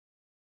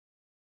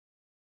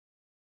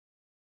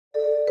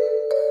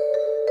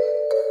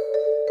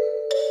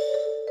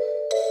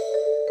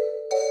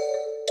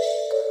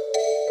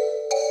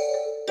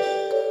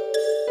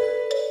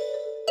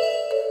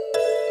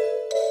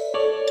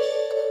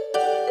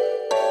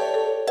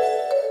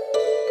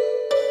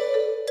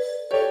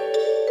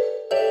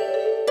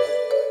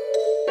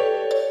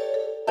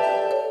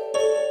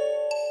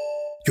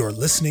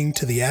listening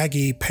to the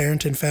Aggie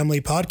Parent and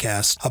Family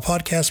Podcast, a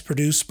podcast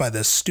produced by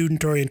the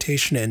Student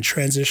Orientation and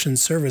Transition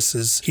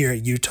Services here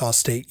at Utah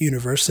State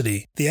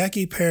University. The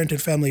Aggie Parent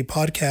and Family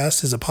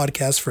Podcast is a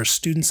podcast for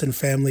students and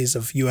families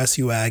of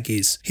USU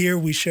Aggies. Here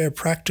we share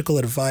practical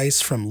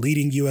advice from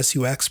leading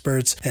USU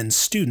experts and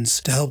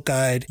students to help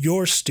guide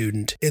your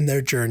student in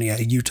their journey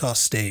at Utah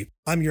State.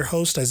 I'm your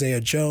host, Isaiah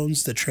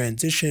Jones, the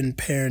Transition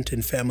Parent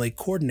and Family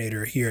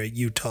Coordinator here at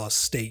Utah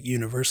State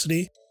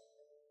University.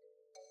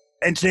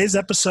 In today's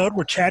episode,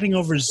 we're chatting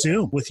over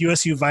Zoom with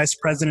USU Vice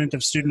President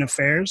of Student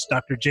Affairs,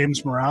 Dr.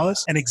 James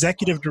Morales, and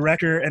Executive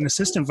Director and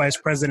Assistant Vice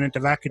President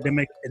of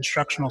Academic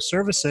Instructional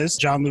Services,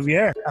 John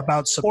Louviere,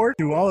 about support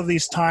through all of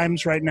these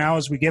times right now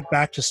as we get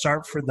back to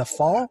start for the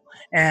fall.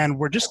 And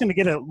we're just going to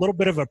get a little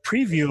bit of a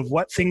preview of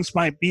what things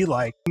might be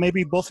like.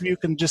 Maybe both of you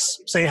can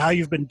just say how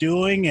you've been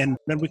doing, and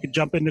then we could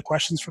jump into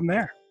questions from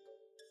there.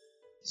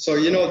 So,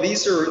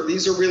 these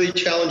are really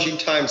challenging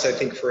times, I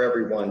think, for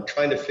everyone,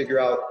 trying to figure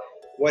out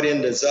what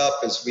end is up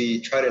as we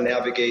try to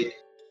navigate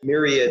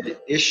myriad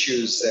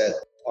issues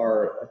that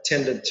are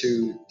attendant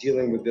to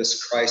dealing with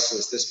this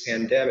crisis, this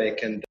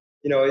pandemic. And,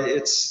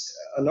 it's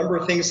a number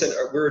of things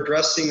that we're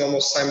addressing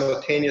almost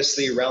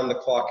simultaneously around the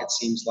clock, it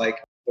seems like.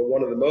 But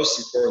one of the most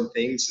important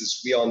things,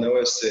 as we all know,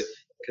 is to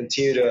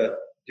continue to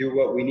do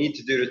what we need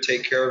to do to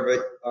take care of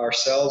it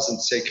ourselves and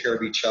take care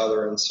of each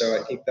other. And so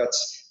I think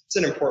it's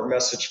an important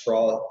message for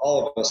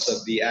all of us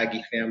of the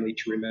Aggie family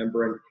to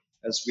remember. And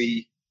as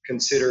we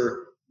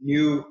consider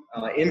new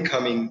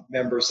incoming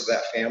members of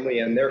that family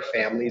and their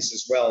families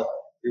as well,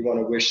 we want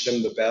to wish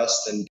them the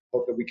best and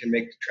hope that we can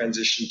make the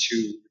transition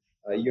to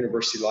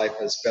university life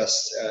as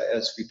best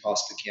as we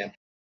possibly can.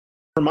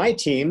 For my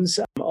teams,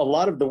 a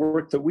lot of the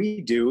work that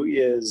we do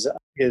is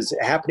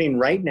happening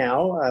right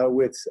now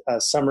with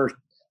summer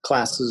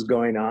classes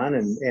going on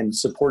and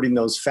supporting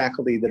those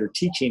faculty that are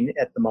teaching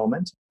at the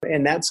moment.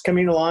 And that's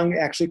coming along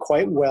actually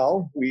quite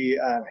well. We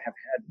have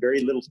had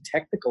very little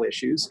technical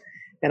issues.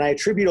 And I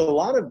attribute a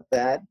lot of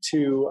that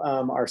to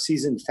our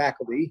seasoned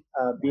faculty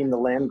being the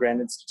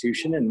land-grant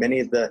institution, and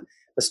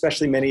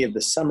especially many of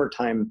the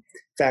summertime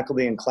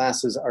faculty and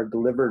classes are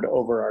delivered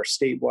over our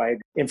statewide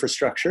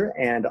infrastructure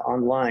and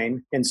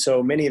online. And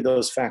so many of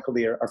those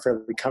faculty are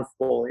fairly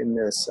comfortable in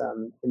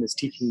this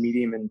teaching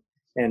medium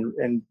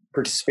and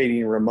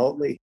participating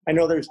remotely. I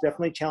know there's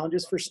definitely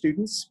challenges for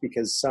students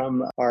because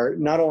some are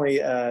not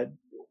only are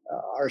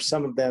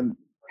some of them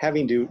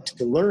having to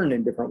learn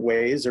in different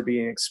ways or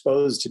being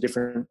exposed to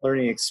different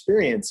learning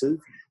experiences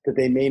that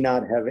they may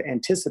not have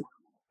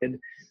anticipated,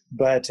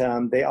 but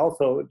they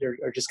also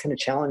are just kind of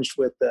challenged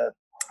with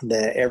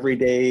the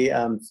everyday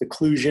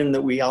seclusion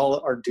that we all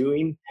are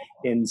doing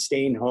in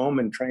staying home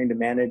and trying to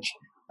manage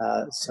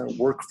some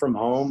work from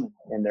home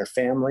and their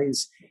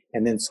families,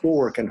 and then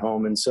schoolwork at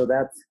home. And so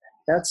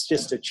that's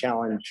just a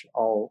challenge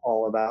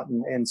all about.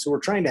 And so we're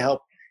trying to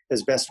help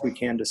as best we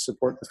can to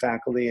support the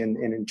faculty and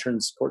in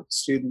turn support the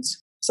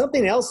students.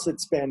 Something else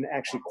that's been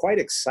actually quite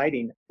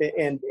exciting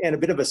and a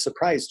bit of a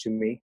surprise to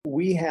me,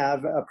 we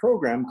have a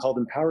program called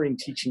Empowering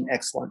Teaching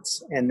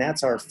Excellence, and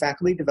that's our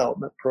faculty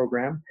development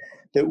program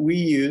that we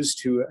use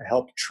to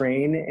help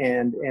train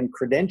and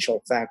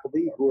credential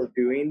faculty who are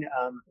doing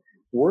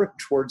work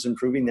towards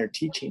improving their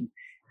teaching.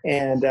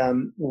 And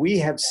we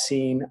have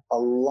seen a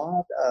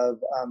lot of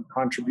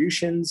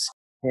contributions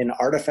and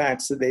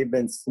artifacts that they've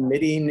been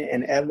submitting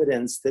and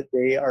evidence that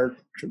they are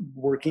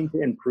working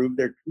to improve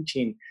their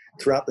teaching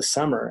throughout the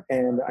summer.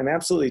 And I'm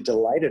absolutely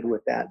delighted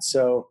with that.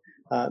 So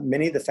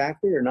many of the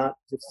faculty are not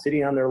just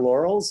sitting on their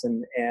laurels,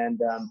 and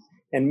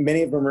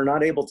many of them are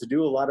not able to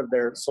do a lot of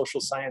their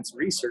social science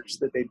research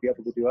that they'd be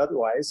able to do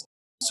otherwise.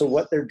 So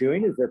what they're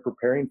doing is they're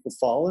preparing for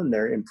fall, and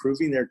they're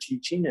improving their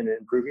teaching and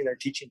improving their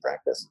teaching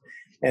practice.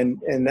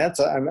 And that's,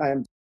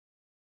 I'm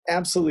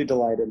absolutely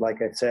delighted,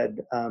 like I said,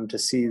 to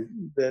see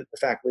the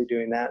faculty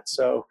doing that.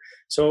 So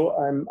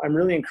I'm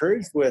really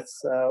encouraged with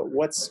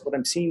what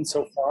I'm seeing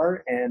so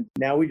far. And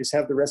now we just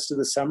have the rest of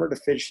the summer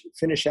to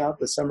finish out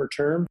the summer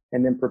term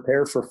and then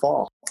prepare for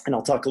fall. And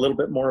I'll talk a little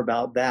bit more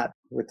about that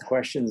with the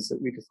questions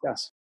that we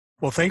discuss.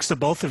 Well, thanks to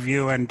both of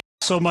you. And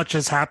so much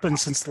has happened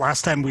since the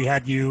last time we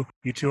had you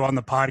two on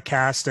the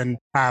podcast, and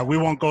we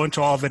won't go into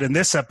all of it in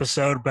this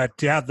episode, but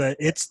yeah,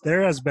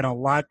 there has been a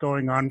lot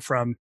going on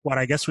from what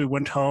I guess we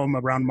went home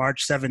around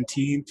March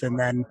 17th, and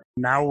then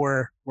now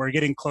we're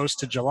getting close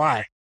to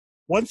July.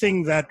 One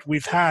thing that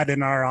we've had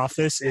in our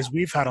office is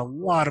we've had a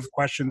lot of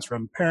questions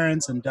from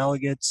parents and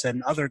delegates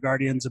and other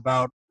guardians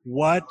about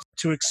what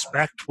to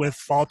expect with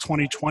fall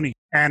 2020.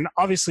 And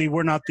obviously,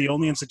 we're not the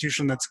only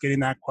institution that's getting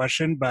that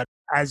question, but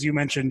as you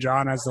mentioned,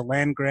 John, as the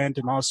land grant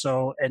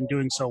and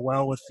doing so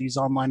well with these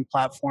online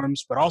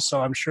platforms, but also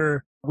I'm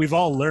sure we've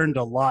all learned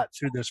a lot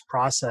through this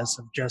process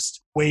of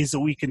just ways that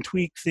we can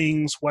tweak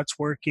things, what's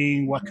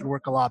working, what could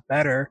work a lot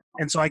better.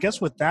 And so I guess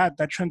with that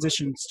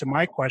transitions to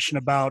my question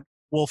about,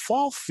 will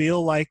fall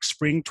feel like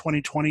spring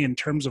 2020 in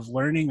terms of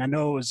learning? I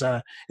know it was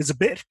a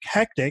bit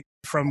hectic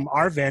from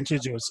our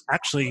vantage. It was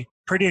actually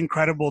pretty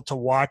incredible to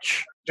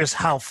watch just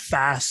how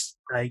fast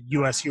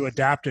USU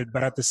adapted.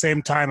 But at the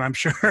same time, I'm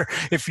sure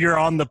if you're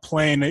on the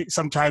plane,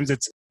 sometimes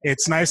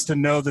it's nice to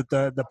know that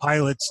the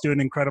pilot's doing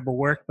incredible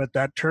work, but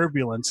that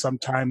turbulence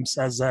sometimes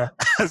as a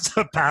as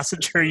a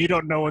passenger, you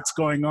don't know what's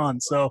going on.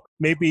 So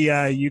maybe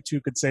you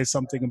two could say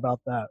something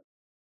about that.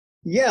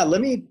 Yeah, let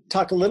me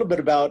talk a little bit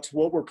about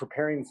what we're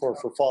preparing for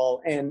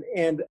fall,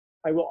 and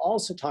I will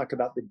also talk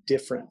about the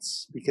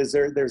difference, because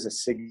there's a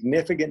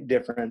significant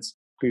difference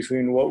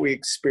between what we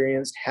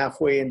experienced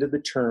halfway into the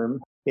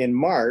term in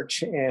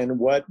March and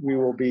what we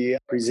will be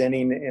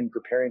presenting and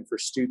preparing for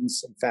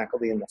students and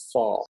faculty in the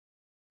fall.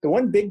 The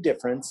one big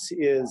difference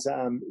is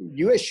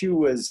USU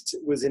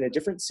was in a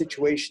different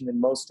situation than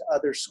most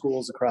other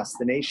schools across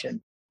the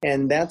nation.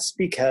 And that's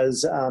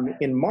because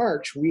in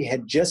March, we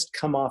had just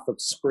come off of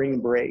spring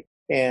break.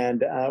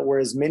 And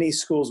whereas many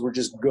schools were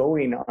just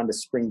going on to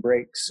spring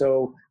break.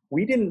 So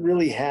we didn't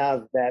really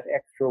have that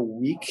extra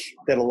week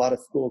that a lot of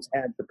schools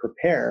had to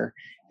prepare.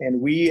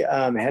 And we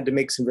had to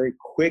make some very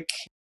quick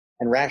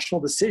and rational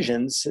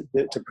decisions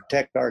to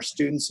protect our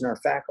students and our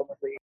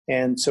faculty.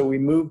 And so we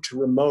moved to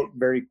remote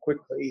very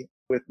quickly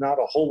with not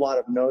a whole lot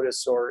of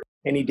notice or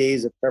any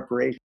days of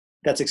preparation.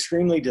 That's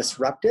extremely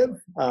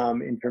disruptive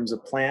in terms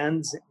of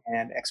plans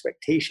and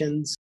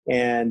expectations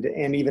and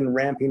even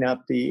ramping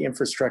up the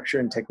infrastructure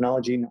and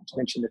technology, not to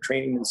mention the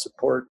training and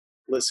support,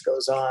 the list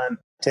goes on,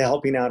 to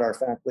helping out our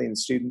faculty and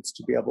students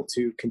to be able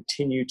to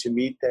continue to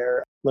meet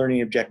their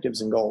learning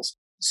objectives and goals.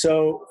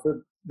 So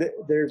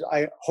there's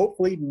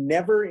hopefully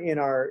never in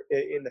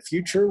the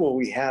future will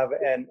we have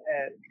an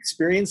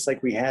experience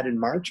like we had in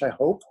March, I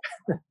hope.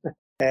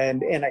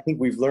 And I think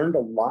we've learned a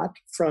lot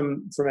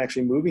from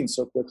actually moving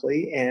so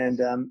quickly.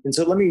 And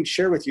so let me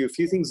share with you a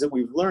few things that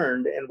we've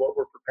learned and what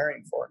we're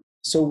preparing for.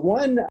 So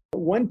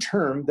one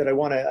term that I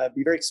want to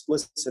be very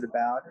explicit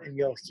about, and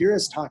you'll hear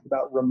us talk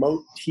about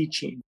remote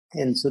teaching.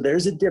 And so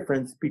there's a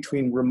difference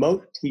between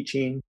remote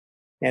teaching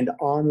and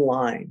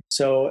online.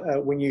 So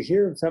when you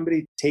hear of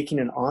somebody taking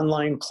an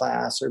online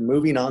class or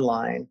moving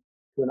online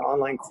to an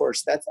online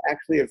course, that's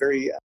actually a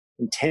very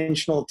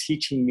intentional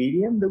teaching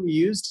medium that we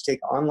use to take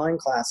online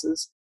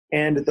classes.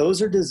 And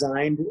those are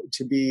designed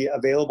to be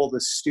available to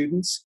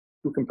students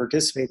who can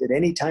participate at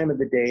any time of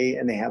the day,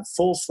 and they have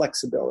full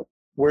flexibility.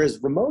 Whereas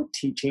remote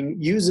teaching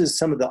uses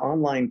some of the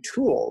online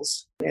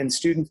tools and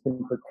students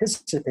can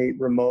participate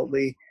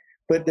remotely,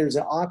 but there's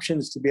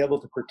options to be able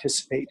to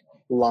participate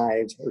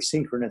live or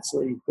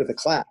synchronously with a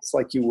class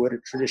like you would a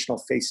traditional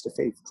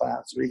face-to-face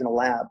class or even a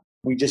lab.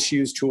 We just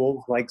use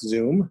tools like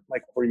Zoom,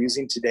 like we're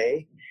using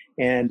today,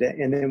 and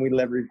then we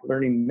leverage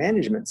learning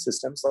management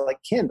systems like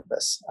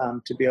Canvas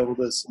to be able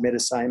to submit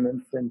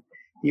assignments and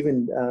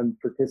even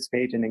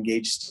participate and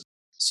engage.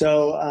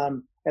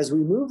 So as we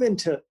move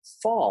into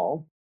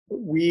fall,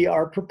 we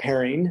are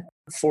preparing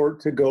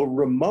to go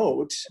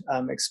remote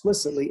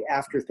explicitly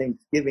after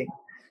Thanksgiving.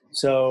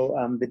 So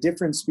the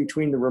difference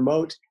between the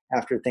remote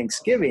after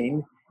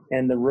Thanksgiving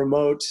and the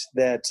remote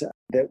that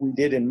we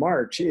did in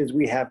March is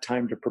we have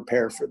time to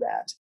prepare for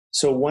that.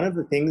 So one of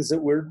the things that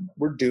we're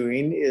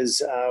doing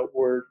is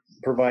we're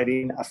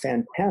providing a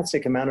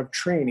fantastic amount of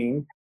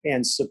training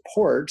and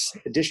support,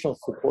 additional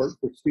support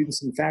for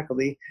students and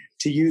faculty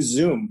to use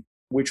Zoom,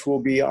 which will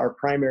be our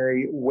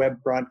primary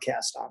web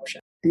broadcast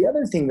option. The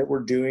other thing that we're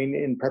doing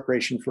in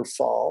preparation for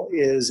fall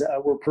is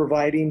we're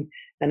providing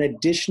an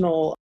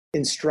additional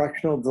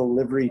instructional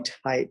delivery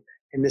type.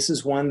 And this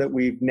is one that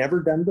we've never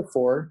done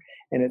before,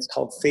 and it's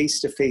called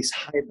face-to-face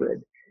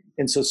hybrid.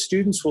 And so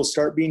students will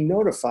start being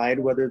notified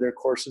whether their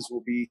courses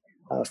will be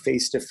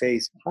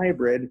face-to-face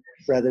hybrid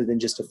rather than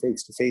just a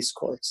face-to-face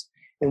course.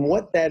 And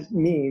what that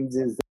means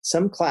is that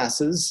some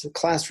classes,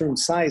 classroom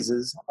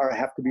sizes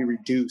have to be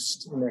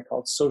reduced, and they're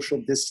called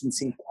social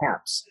distancing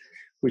caps,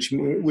 which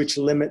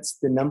limits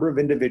the number of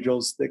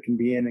individuals that can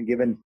be in a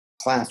given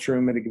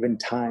classroom at a given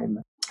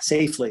time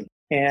safely.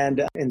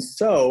 And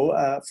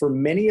so for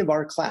many of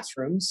our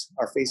classrooms,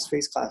 our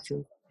face-to-face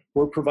classrooms,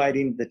 we're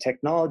providing the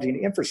technology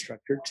and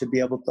infrastructure to be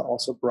able to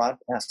also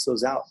broadcast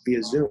those out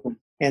via Zoom.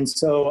 And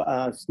so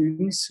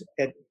students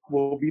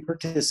will be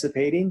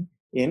participating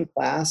in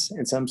class,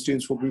 and some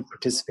students will be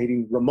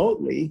participating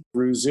remotely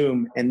through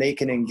Zoom, and they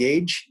can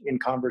engage in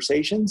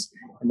conversations,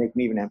 and they can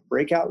even have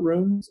breakout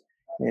rooms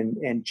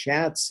and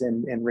chats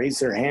and raise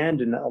their hand,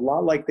 and a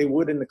lot like they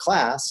would in the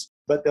class,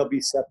 but they'll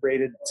be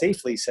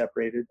safely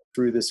separated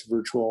through this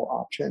virtual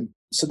option.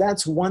 So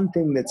that's one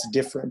thing that's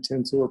different,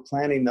 and so we're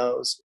planning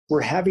those.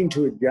 We're having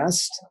to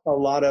adjust a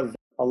lot of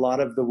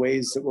the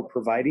ways that we're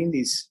providing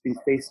these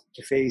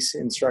face-to-face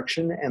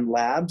instruction and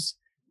labs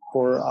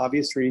for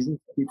obvious reasons,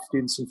 to keep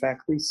students and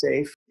faculty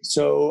safe.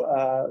 So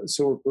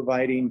we're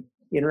providing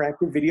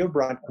interactive video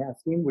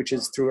broadcasting, which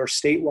is through our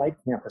statewide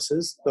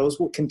campuses. Those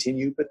will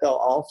continue, but they'll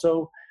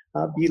also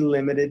be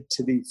limited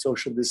to the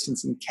social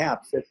distancing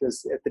caps at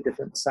the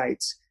different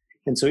sites.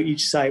 And so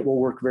each site will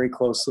work very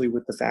closely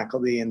with the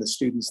faculty and the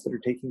students that are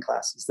taking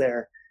classes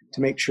there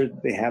to make sure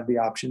that they have the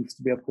options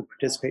to be able to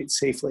participate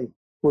safely.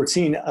 We're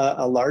seeing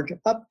a large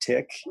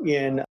uptick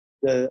in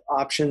the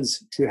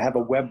options to have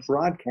a web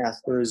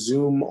broadcast or a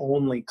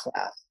Zoom-only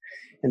class.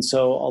 And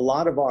so a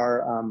lot of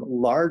our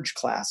large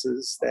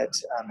classes that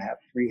have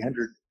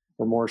 300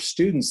 or more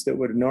students that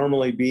would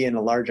normally be in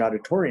a large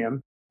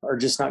auditorium are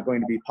just not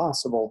going to be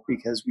possible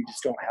because we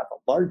just don't have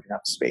a large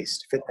enough space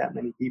to fit that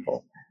many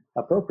people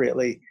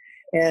appropriately.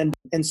 And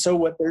so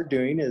what they're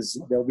doing is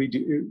they'll be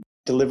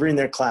delivering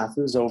their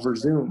classes over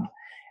Zoom.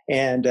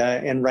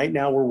 And right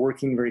now we're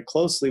working very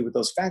closely with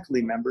those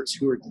faculty members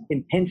who are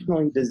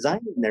intentionally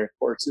designing their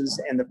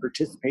courses and the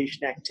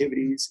participation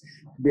activities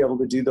to be able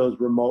to do those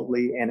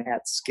remotely and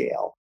at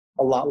scale,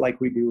 a lot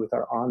like we do with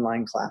our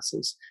online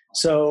classes.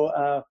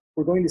 So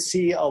we're going to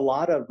see a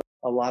lot of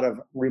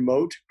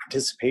remote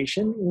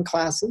participation in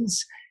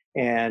classes,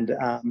 and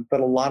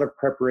but a lot of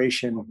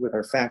preparation with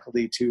our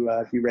faculty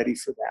to be ready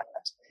for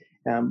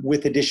that,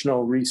 with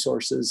additional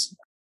resources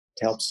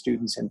to help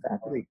students and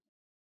faculty.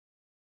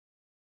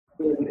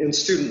 In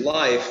student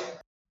life,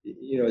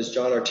 as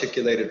John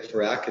articulated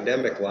for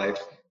academic life,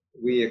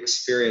 we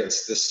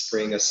experienced this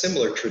spring a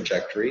similar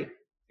trajectory,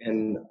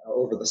 and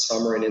over the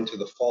summer and into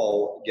the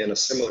fall, again, a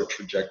similar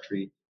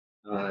trajectory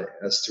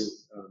as to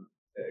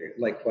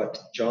like what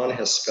John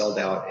has spelled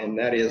out. And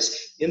that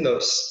is, in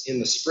the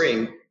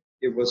spring,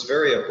 it was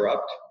very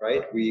abrupt,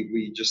 right?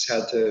 We just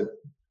had to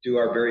do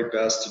our very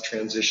best to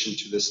transition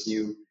to this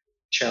new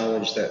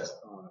challenge that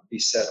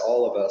beset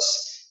all of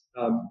us.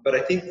 But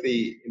I think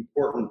the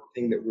important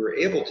thing that we were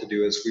able to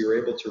do is we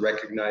were able to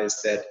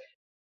recognize that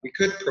we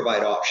could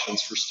provide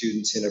options for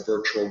students in a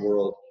virtual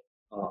world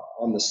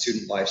on the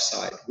student life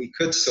side. We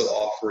could still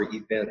offer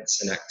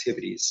events and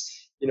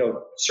activities,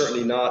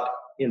 certainly not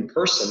in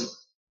person,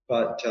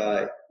 but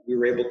we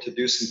were able to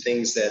do some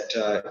things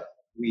that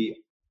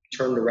we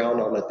turned around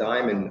on a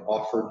dime and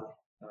offered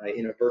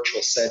in a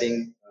virtual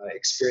setting,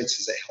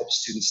 experiences that help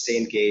students stay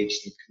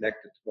engaged and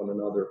connected to one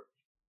another.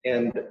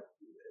 And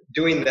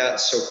doing that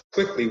so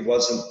quickly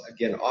wasn't,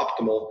 again,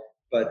 optimal,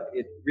 but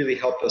it really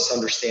helped us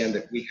understand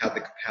that we had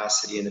the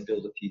capacity and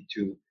ability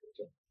to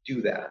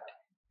do that.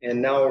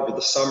 And now over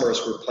the summer,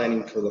 as we're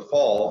planning for the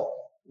fall,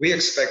 we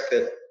expect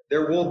that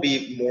there will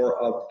be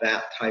more of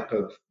that type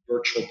of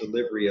virtual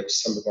delivery of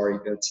some of our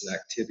events and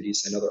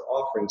activities and other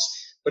offerings.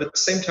 But at the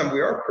same time,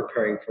 we are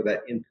preparing for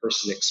that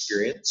in-person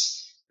experience.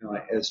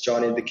 As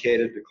John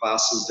indicated, the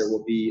classes, there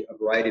will be a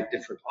variety of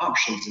different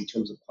options in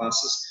terms of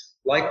classes.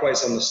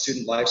 Likewise, on the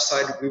student life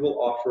side, we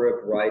will offer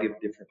a variety of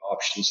different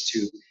options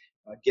to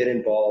get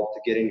involved,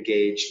 to get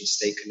engaged, and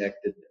stay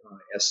connected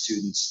as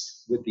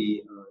students with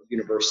the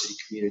university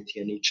community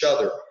and each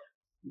other.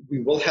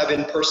 We will have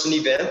in-person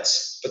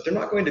events, but they're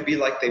not going to be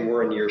like they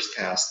were in years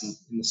past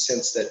in the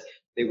sense that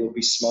they will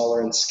be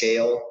smaller in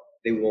scale.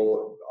 They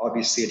will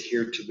obviously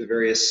adhere to the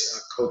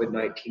various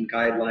COVID-19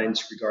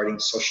 guidelines regarding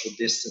social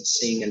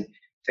distancing and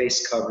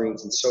face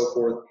coverings and so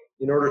forth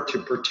in order to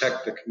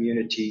protect the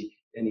community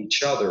and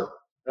each other.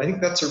 And I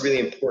think that's a really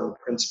important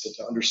principle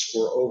to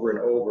underscore over and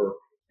over.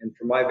 And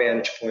from my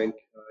vantage point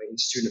in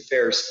student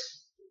affairs,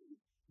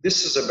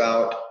 this is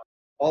about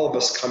all of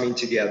us coming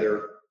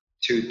together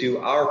to do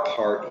our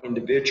part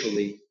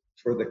individually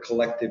for the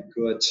collective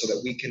good so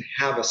that we can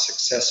have a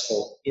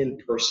successful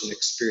in-person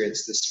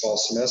experience this fall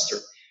semester.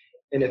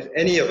 And if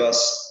any of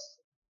us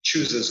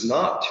chooses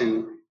not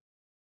to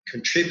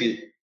contribute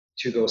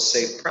to those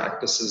safe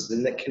practices,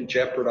 then that can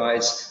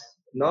jeopardize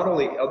not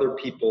only other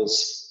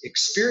people's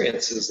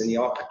experiences and the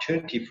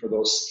opportunity for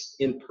those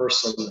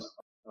in-person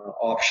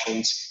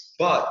options,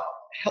 but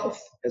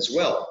health as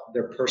well,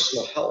 their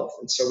personal health.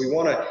 And so we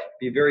want to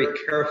be very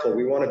careful.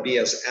 We want to be,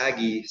 as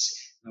Aggies,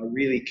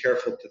 really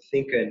careful to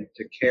think and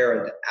to care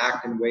and to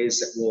act in ways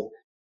that will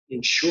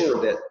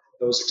ensure that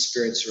those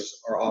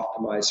experiences are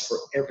optimized for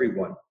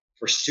everyone,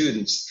 for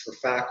students, for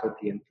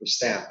faculty, and for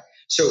staff.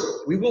 So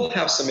we will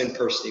have some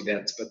in-person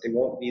events, but they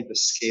won't be the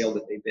scale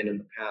that they've been in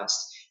the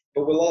past.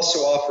 But we'll also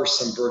offer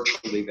some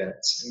virtual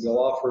events, and we'll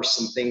offer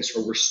some things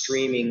where we're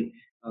streaming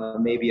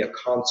maybe a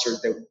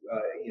concert that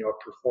a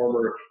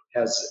performer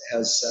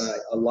has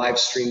a live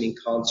streaming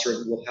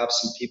concert. We'll have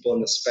some people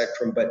in the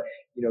spectrum, but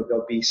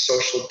they'll be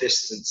social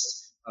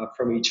distanced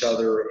from each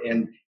other,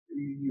 and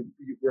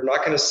we're not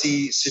going to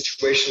see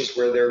situations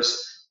where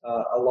there's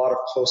a lot of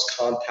close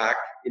contact.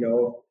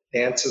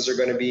 Dances are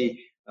going to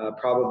be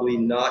probably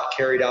not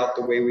carried out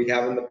the way we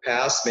have in the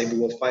past. Maybe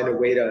we'll find a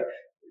way to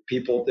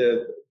people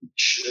to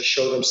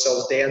show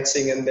themselves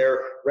dancing in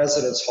their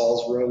residence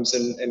halls rooms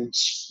and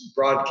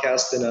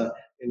broadcast in a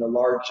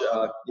large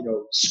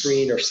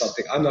screen or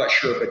something. I'm not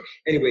sure, but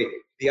anyway,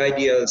 the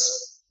idea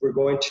is we're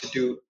going to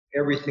do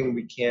everything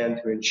we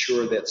can to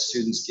ensure that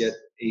students get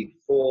a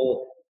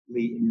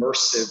fully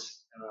immersive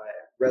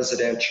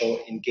residential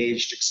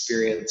engaged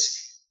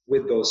experience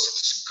with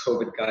those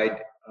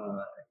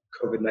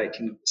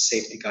COVID-19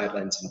 safety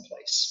guidelines in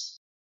place.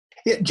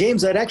 Yeah,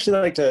 James, I'd actually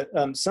like to,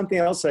 something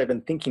else that I've been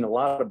thinking a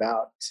lot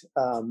about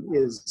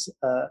is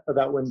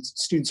about when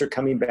students are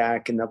coming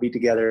back and they'll be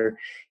together,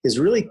 is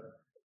really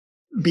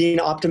being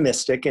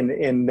optimistic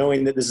and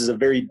knowing that this is a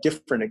very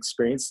different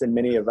experience than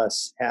many of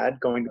us had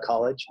going to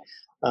college.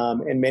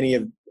 And many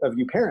of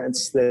you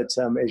parents that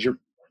as you're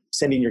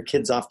sending your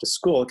kids off to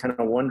school, kind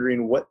of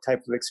wondering what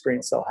type of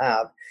experience they'll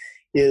have.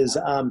 is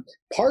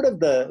part of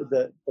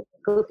the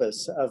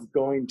purpose of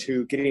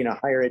getting a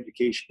higher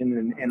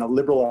education and a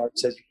liberal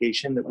arts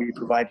education that we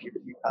provide here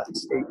at Utah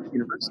State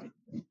University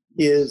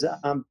is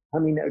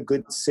becoming a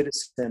good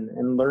citizen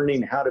and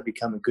learning how to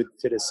become a good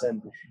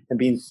citizen and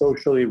being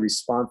socially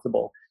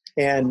responsible.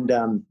 And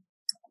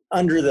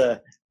under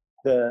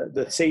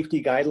the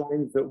safety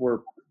guidelines that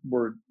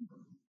we're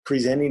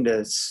presenting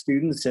to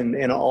students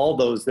and all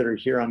those that are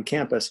here on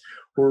campus,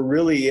 we're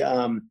really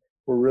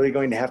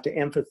going to have to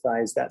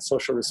emphasize that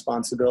social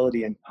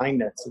responsibility and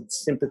kindness and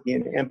sympathy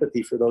and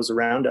empathy for those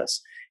around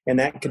us. And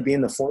that could be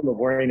in the form of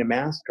wearing a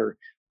mask or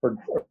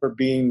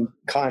being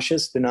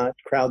cautious to not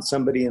crowd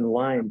somebody in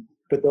line.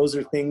 But those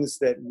are things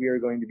that we are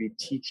going to be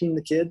teaching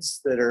the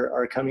kids that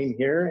are coming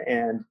here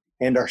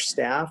and our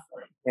staff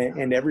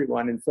and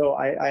everyone. And so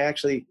I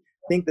actually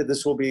think that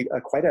this will be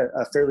quite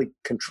a fairly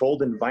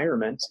controlled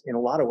environment in a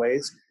lot of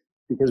ways,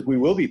 because we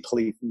will be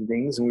policing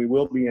things and we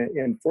will be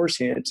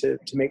enforcing it to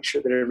make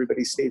sure that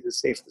everybody stays as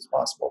safe as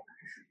possible.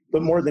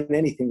 But more than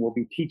anything, we'll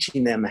be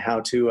teaching them how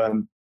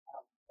to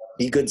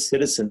be good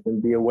citizens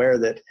and be aware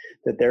that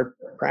their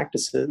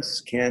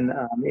practices can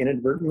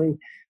inadvertently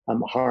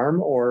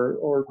harm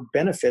or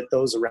benefit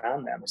those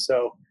around them.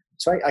 So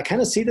I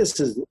kind of see this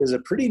as a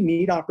pretty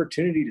neat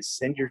opportunity to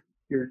send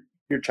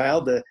your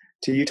child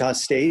to Utah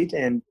State,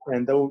 and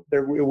though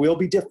it will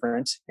be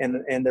different,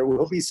 and there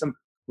will be some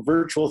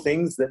virtual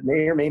things that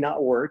may or may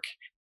not work,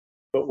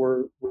 but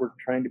we're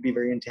trying to be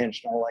very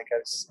intentional, like I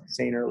was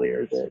saying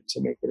earlier,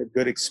 to make it a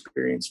good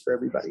experience for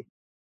everybody.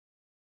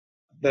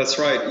 That's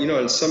right.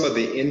 And some of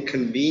the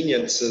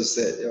inconveniences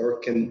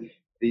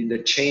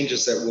the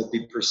changes that will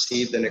be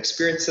perceived and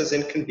experienced as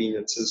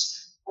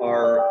inconveniences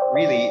are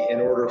really in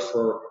order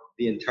for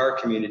the entire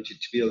community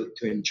to be able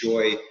to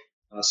enjoy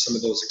some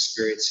of those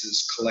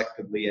experiences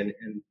collectively. And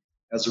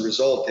as a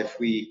result, if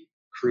we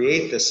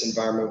create this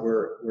environment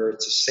where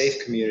it's a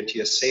safe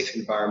community, a safe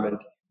environment,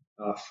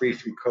 free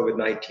from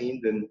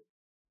COVID-19, then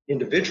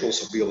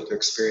individuals will be able to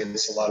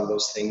experience a lot of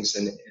those things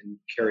and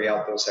carry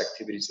out those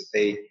activities that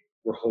they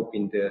were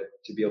hoping to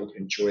be able to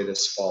enjoy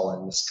this fall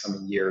and this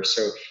coming year.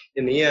 So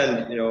in the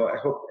end, I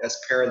hope as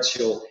parents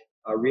you'll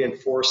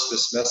reinforce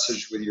this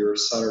message with your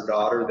son or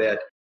daughter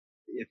that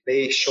if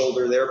they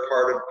shoulder their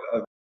part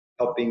of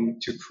helping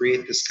to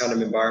create this kind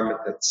of environment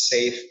that's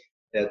safe,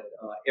 that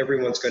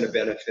everyone's going to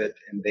benefit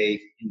and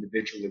they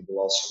individually will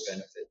also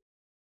benefit.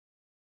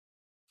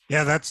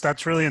 Yeah,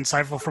 that's really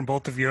insightful from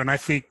both of you. And I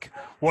think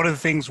one of the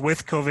things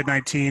with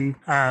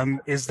COVID-19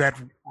 is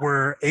that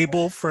we're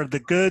able, for the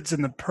goods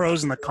and the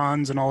pros and the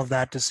cons and all of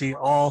that, to see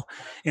all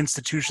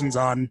institutions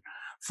on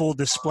full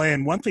display.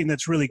 And one thing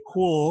that's really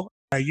cool,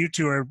 you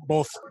two are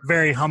both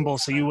very humble,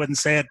 so you wouldn't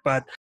say it,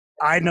 but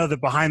I know that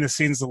behind the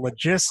scenes, the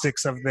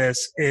logistics of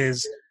this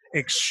is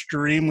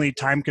extremely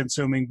time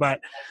consuming.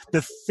 But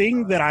the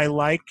thing that I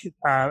like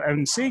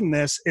in seeing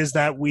this is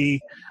that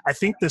I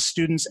think the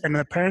students and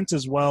the parents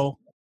as well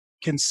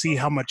can see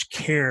how much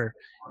care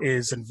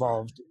is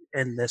involved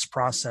in this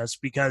process,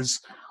 because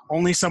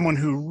only someone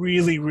who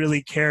really,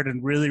 really cared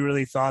and really,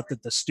 really thought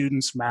that the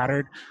students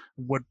mattered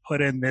would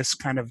put in this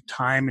kind of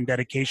time and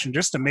dedication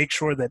just to make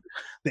sure that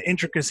the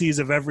intricacies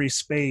of every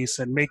space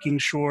and making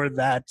sure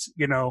that,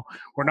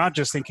 we're not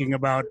just thinking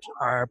about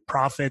our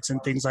profits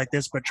and things like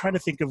this, but try to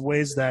think of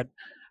ways that,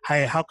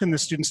 hey, how can the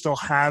students still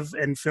have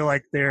and feel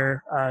like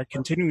they're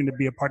continuing to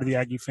be a part of the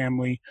Aggie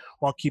family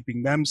while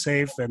keeping them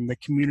safe and the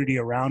community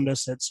around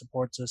us that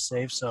supports us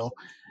safe. So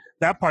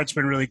that part's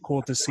been really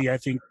cool to see, I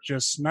think,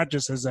 not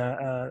just as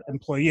a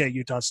employee at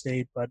Utah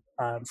State, but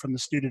from the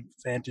student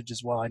vantage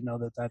as well. I know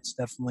that that's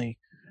definitely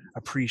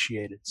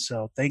appreciated.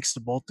 So thanks to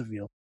both of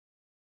you.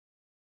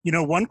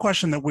 One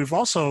question that we've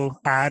also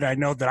had, I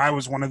know that I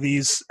was one of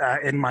these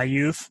in my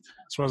youth,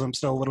 I suppose I'm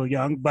still a little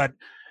young, but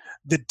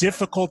the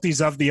difficulties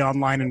of the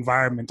online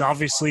environment.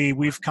 Obviously,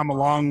 we've come a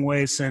long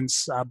way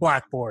since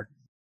Blackboard.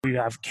 We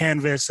have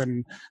Canvas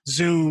and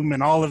Zoom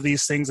and all of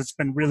these things. It's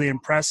been really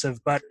impressive.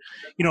 But,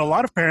 a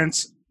lot of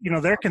parents,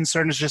 their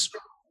concern is just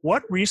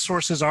what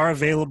resources are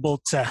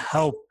available to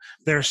help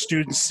their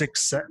students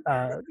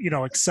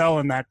excel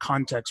in that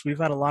context. We've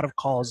had a lot of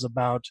calls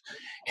about,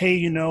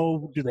 hey,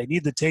 do they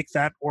need to take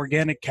that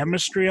organic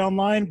chemistry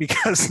online?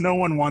 Because no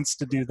one wants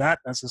to do that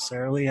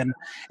necessarily. And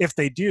if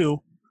they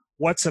do,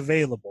 what's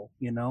available?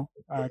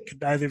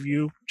 Could either of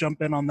you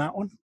jump in on that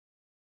one?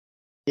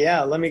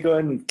 Yeah, let me go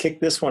ahead and kick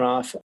this one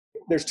off.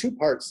 There's two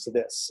parts to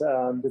this.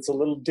 It's a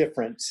little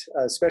different,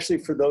 especially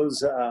for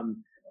those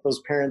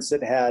parents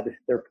that had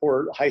their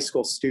poor high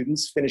school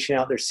students finishing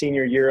out their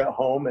senior year at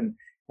home.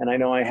 And I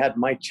know I had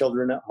my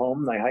children at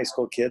home, my high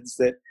school kids,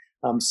 that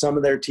some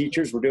of their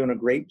teachers were doing a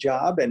great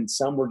job and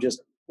some were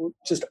just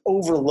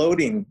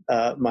overloading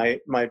my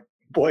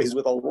boys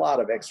with a lot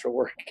of extra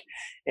work.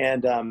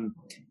 And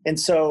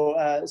so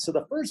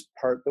the first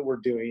part that we're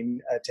doing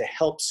to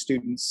help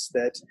students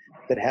that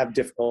have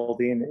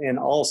difficulty, and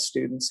all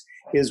students,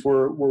 is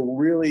we're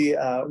really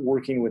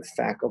working with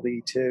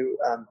faculty to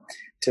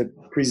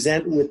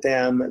present with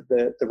them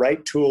the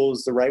right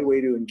tools, the right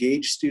way to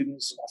engage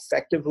students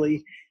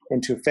effectively,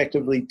 and to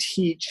effectively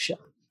teach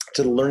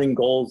to the learning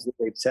goals that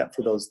they've set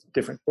for those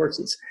different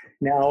courses.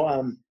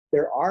 Now,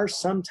 there are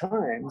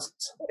sometimes,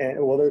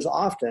 there's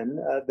often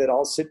that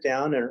I'll sit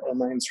down and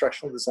my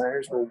instructional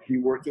designers will be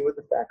working with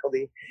the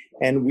faculty,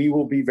 and we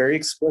will be very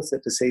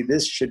explicit to say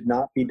this should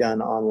not be done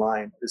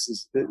online.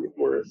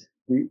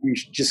 We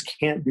just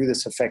can't do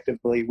this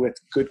effectively with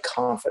good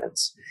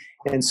confidence.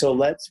 And so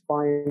let's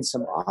find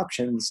some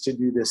options to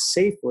do this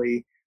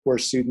safely where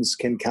students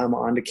can come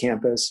onto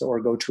campus or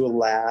go to a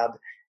lab,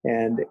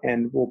 and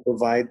we'll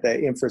provide the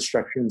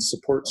infrastructure and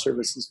support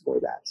services for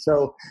that.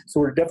 So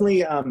we're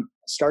definitely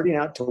starting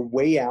out to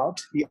weigh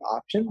out the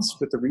options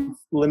with the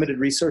limited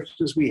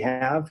resources we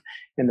have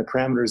and the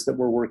parameters that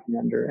we're working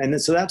under.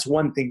 And so that's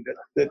one thing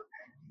that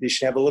they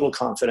should have a little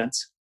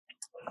confidence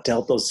to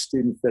help those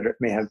students that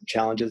may have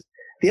challenges.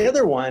 The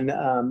other one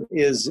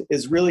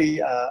is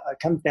really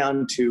comes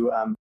down to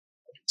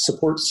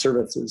support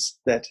services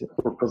that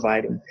we're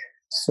providing.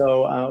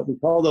 So we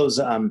call those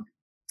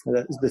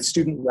the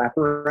student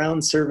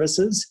wraparound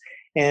services,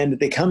 and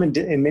they come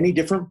in many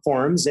different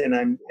forms. And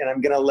I'm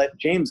going to let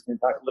James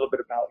talk a little bit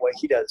about what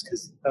he does,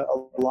 because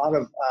a lot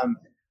of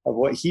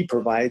what he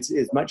provides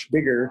is much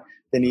bigger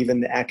than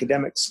even the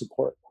academic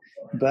support.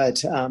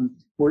 But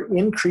we're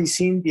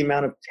increasing the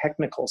amount of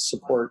technical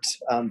support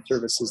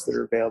services that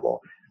are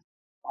available.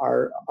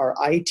 Our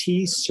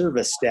IT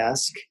service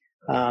desk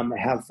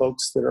have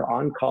folks that are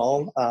on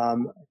call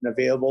and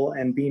available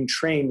and being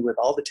trained with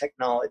all the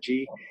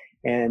technology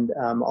and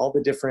all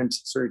the different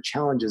sort of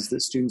challenges that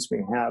students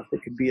may have.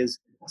 That could be as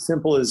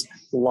simple as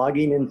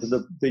logging into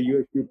the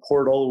USU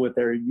portal with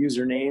their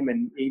username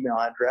and email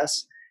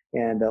address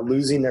and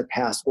losing their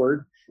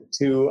password,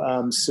 to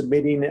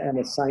submitting an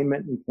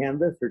assignment in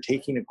Canvas or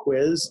taking a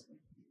quiz,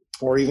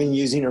 or even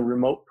using a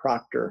remote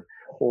proctor,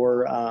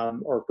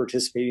 or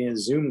participating in a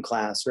Zoom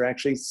class, or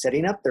actually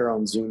setting up their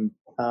own Zoom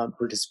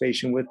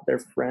participation with their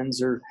friends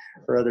or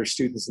other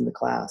students in the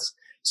class.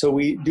 So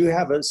we do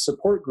have a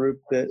support group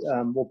that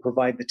will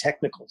provide the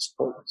technical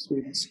support for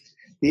students.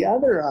 The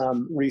other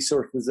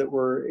resources that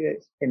we're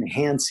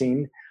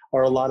enhancing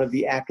are a lot of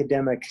the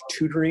academic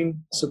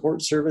tutoring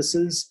support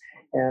services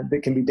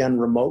that can be done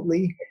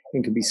remotely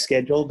and can be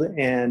scheduled,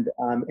 and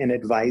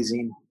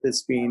advising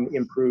that's being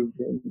improved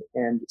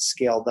and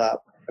scaled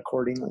up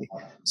accordingly.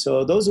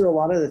 So those are a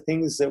lot of the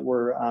things that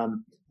we're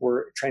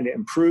trying to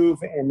improve.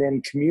 And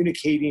then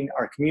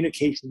our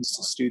communications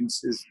to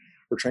students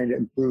we're trying to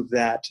improve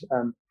that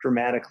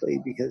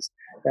dramatically, because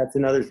that's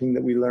another thing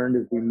that we learned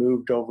as we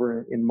moved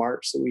over in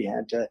March, that we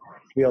had to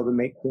be able to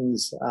make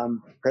things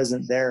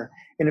present there.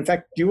 And in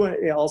fact,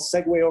 I'll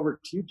segue over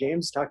to you,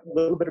 James, talk a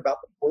little bit about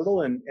the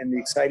portal and the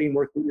exciting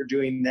work that you're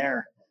doing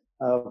there,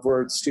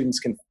 where students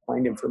can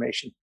find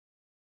information.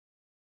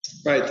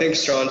 Right,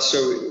 thanks, John.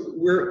 So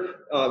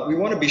we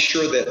want to be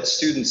sure that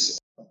students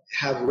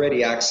have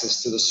ready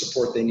access to the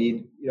support they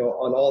need,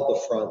 on all the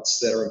fronts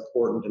that are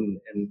important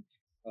and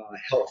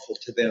helpful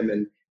to them.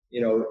 And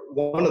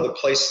one of the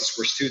places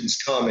where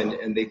students come,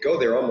 and they go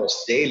there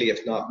almost daily,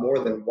 if not more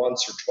than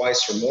once or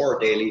twice or more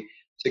daily,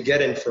 to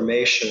get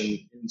information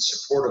in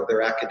support of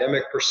their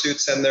academic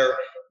pursuits and their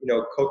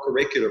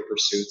co-curricular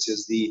pursuits,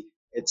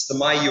 it's the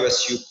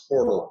MyUSU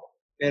portal.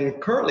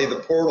 And currently the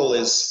portal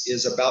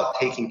is about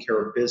taking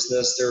care of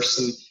business. There are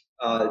some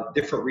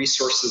different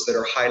resources that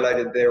are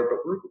highlighted there, but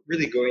we're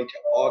really going to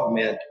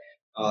augment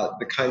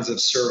the kinds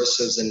of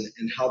services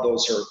and how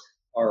those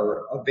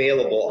are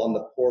available on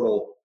the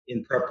portal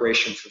in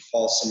preparation for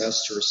fall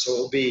semester. So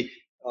it'll be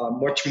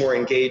much more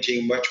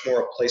engaging, much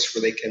more a place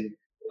where they can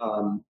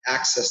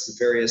access the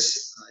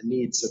various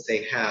needs that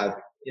they have,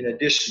 in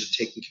addition to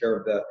taking care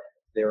of the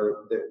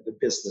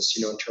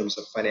business, in terms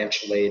of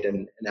financial aid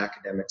and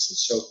academics and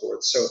so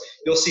forth. So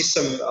you'll see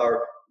some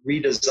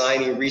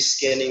redesigning,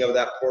 rescanning of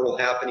that portal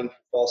happening for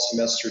fall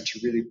semester to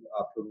really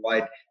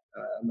provide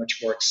a much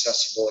more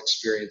accessible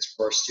experience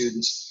for our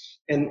students.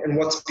 And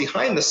what's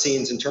behind the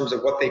scenes in terms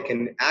of what they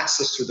can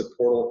access through the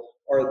portal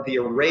are the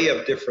array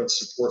of different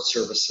support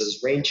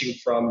services, ranging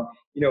from,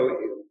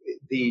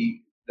 the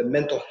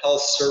mental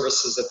health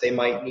services that they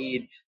might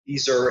need.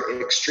 These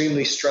are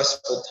extremely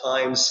stressful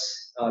times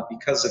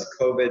because of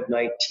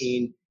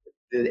COVID-19,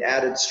 the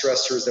added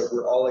stressors that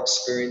we're all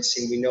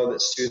experiencing. We know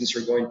that students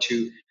are going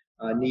to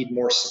need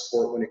more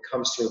support when it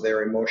comes to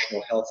their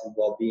emotional health and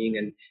well-being,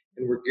 and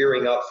we're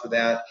gearing up for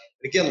that.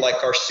 And again,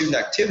 like our student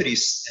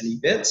activities and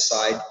events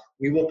side,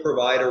 we will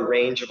provide a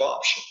range of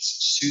options.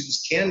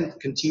 Students can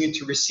continue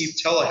to receive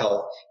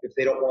telehealth if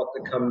they don't want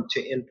to come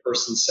to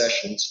in-person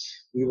sessions.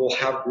 We will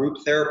have group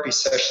therapy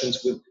sessions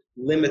with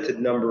limited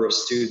number of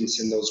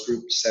students in those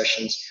group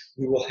sessions.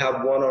 We will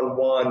have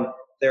one-on-one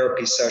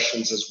therapy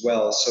sessions as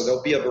well. So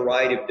there'll be a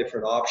variety of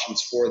different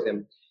options for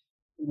them.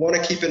 We want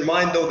to keep in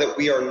mind, though, that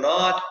we are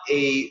not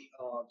a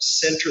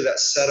center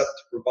that's set up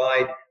to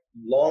provide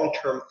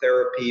long-term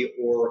therapy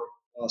or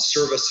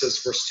services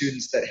for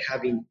students that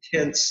have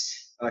intense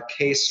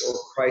case or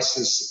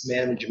crisis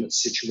management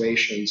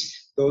situations.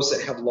 Those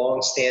that have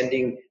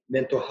long-standing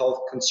mental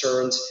health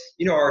concerns.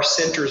 Our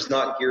center is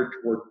not geared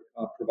toward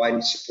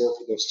providing support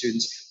for those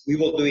students. We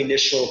will do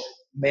initial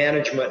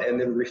management and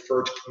then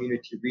refer to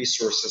community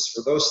resources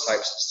for those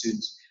types of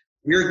students.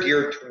 We're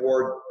geared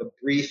toward the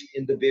brief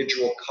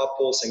individual,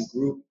 couples, and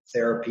group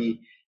therapy,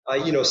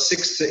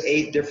 6 to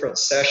 8 different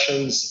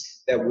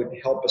sessions that would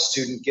help a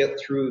student get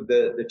through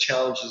the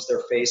challenges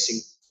they're facing,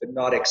 but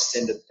not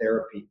extended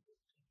therapy.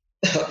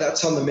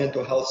 That's on the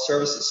mental health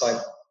services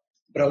side.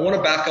 But I want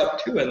to back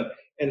up too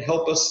and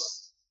help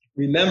us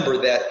remember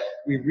that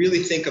we really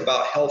think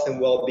about health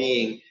and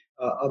well-being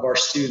of our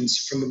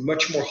students from a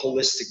much more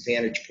holistic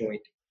vantage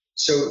point.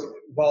 So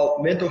while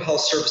mental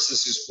health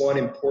services is one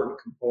important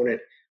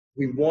component,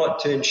 we want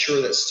to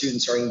ensure that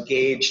students are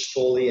engaged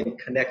fully and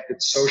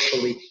connected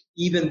socially,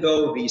 even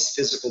though these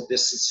physical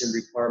distancing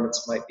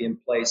requirements might be in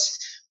place.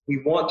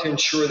 We want to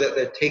ensure that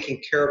they're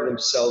taking care of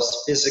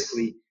themselves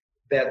physically,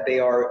 that they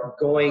are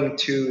going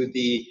to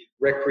the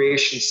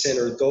recreation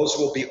center. Those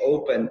will be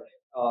open,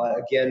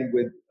 again,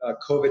 with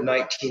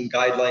COVID-19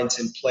 guidelines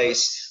in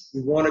place.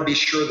 We want to be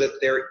sure that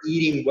they're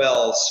eating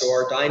well, so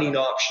our dining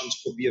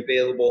options will be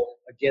available.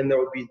 Again, there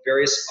will be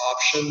various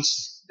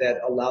options that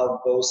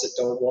allow those that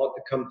don't want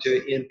to come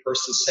to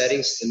in-person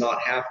settings to not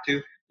have to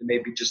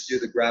maybe just do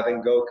the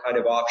grab-and-go kind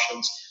of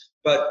options.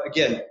 But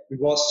again, we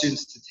want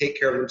students to take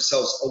care of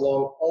themselves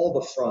along all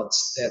the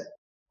fronts that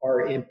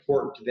are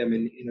important to them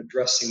in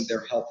addressing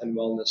their health and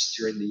wellness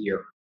during the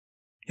year.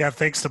 Yeah,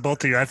 thanks to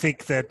both of you. I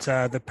think that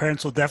the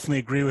parents will definitely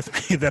agree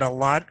with me that a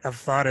lot of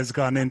thought has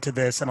gone into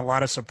this and a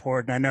lot of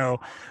support. And I know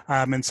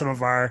in some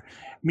of our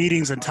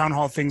meetings and town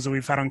hall things that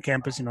we've had on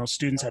campus,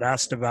 students had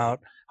asked about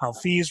how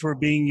fees were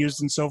being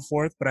used and so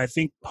forth. But I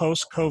think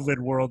post-COVID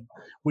world,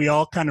 we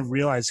all kind of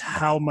realize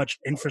how much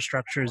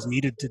infrastructure is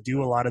needed to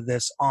do a lot of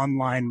this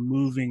online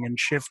moving and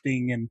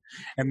shifting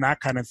and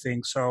that kind of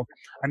thing. So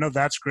I know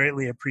that's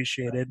greatly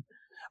appreciated.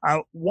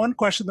 One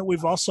question that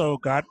we've also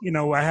got,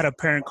 I had a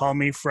parent call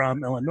me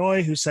from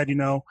Illinois who said,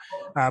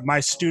 my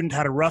student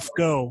had a rough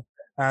go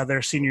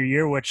their senior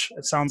year, which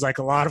it sounds like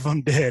a lot of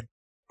them did.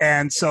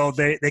 And so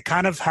they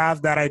kind of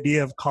have that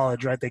idea of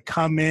college, right? They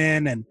come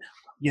in and,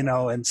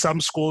 in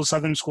some schools,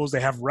 Southern schools, they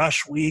have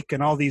rush week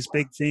and all these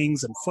big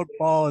things and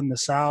football in the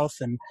South.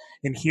 And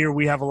here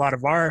we have a lot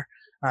of our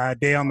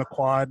day on the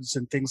quads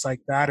and things like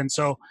that. And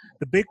so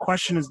the big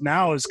question is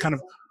now is kind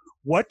of,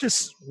 what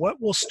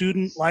will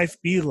student life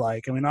be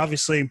like? I mean,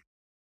 obviously,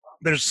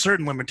 there's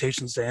certain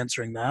limitations to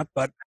answering that,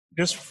 but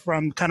just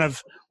from kind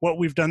of what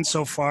we've done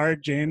so far,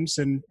 James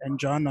and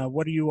John, how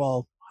would you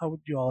all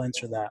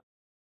answer that?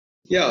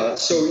 Yeah,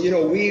 so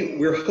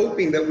we're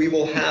hoping that we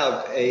will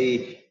have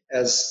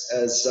as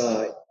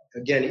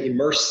again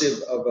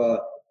immersive of a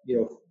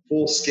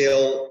full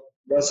scale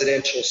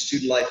residential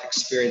student life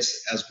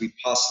experience as we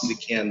possibly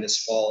can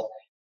this fall.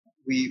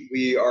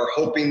 We are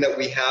hoping that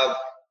we have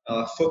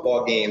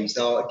football games.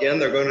 Now, again,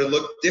 they're going to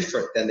look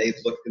different than they've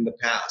looked in the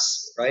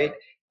past, right?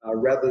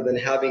 Rather than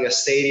having a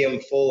stadium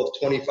full of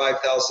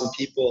 25,000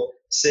 people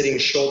sitting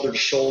shoulder to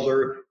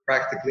shoulder,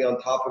 practically on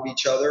top of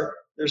each other,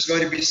 there's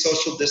going to be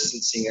social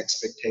distancing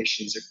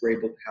expectations if we're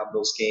able to have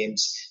those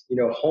games.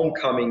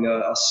 Homecoming,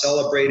 a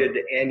celebrated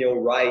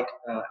annual rite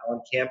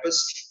on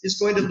campus, is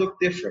going to look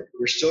different.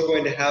 We're still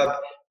going to have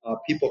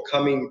people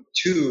coming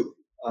to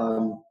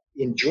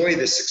enjoy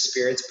this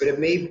experience, but it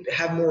may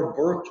have more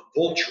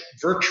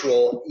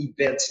virtual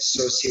events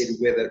associated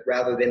with it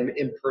rather than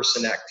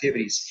in-person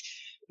activities.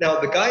 Now,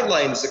 the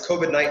guidelines, the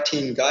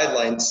COVID-19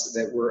 guidelines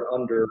that we're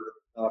under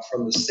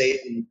from the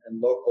state and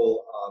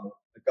local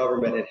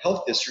government and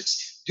health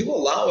districts do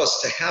allow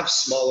us to have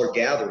smaller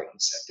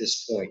gatherings at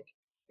this point.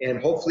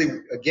 And hopefully,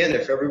 again,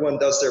 if everyone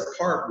does their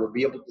part, we'll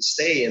be able to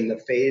stay in the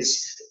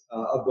phase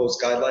of those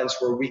guidelines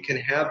where we can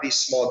have these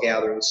small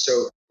gatherings.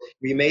 So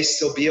we may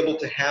still be able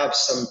to have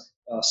some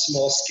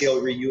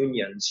small-scale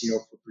reunions,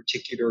 for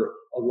particular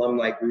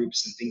alumni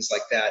groups and things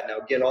like that. Now,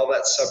 again, all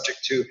that's subject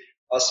to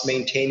us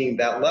maintaining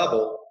that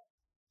level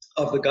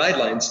of the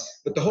guidelines,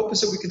 but the hope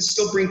is that we can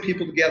still bring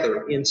people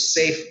together in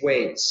safe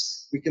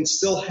ways. We can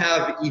still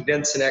have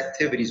events and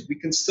activities. We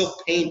can still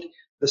paint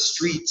the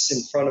streets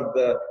in front of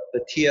the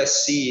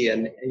TSC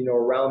and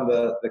around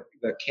the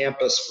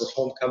campus for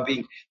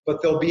homecoming,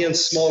 but they'll be in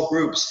small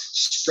groups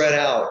spread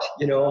out,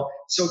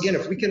 So again,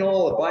 if we can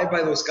all abide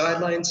by those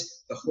guidelines,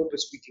 the hope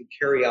is we can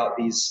carry out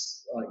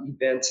these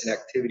events and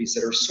activities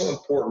that are so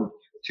important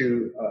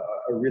to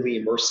a really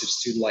immersive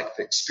student life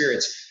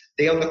experience.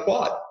 Day on the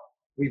quad.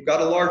 We've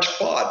got a large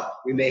quad.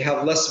 We may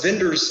have less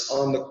vendors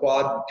on the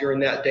quad during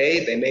that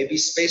day. They may be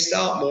spaced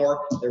out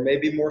more. There may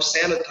be more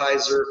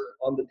sanitizer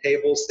on the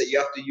tables that you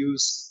have to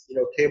use,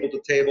 table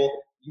to table.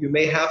 You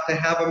may have to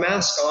have a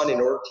mask on in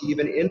order to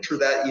even enter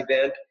that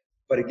event.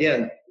 But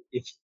again,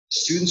 if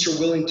students are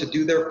willing to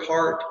do their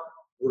part,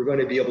 we're going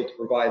to be able to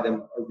provide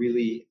them a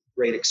really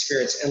great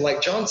experience. And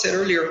like John said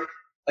earlier,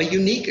 a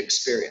unique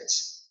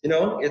experience.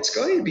 It's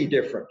going to be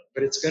different,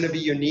 but it's going to be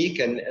unique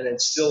and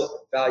it's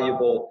still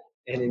valuable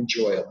and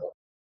enjoyable.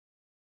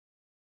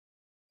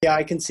 Yeah,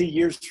 I can see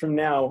years from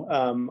now,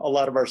 a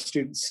lot of our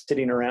students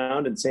sitting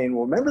around and saying,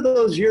 well, remember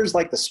those years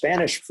like the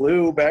Spanish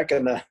flu back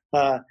in the...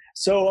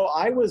 So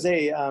I was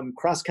a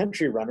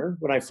cross-country runner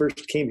when I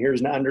first came here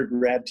as an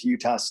undergrad to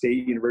Utah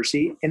State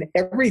University. And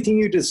everything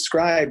you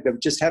described of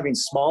just having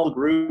small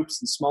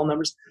groups and small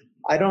numbers,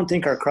 I don't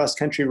think our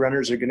cross-country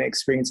runners are going to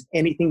experience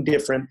anything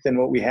different than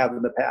what we have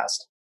in the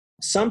past.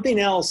 Something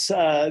else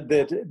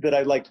that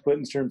I'd like to put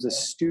in terms of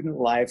student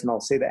life, and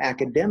I'll say the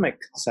academic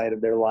side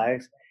of their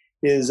life,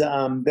 is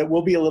that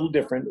will be a little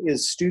different,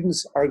 is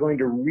students are going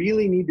to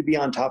really need to be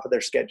on top of their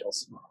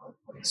schedules.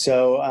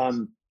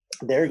 So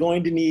they're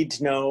going to need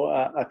to know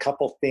a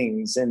couple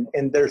things.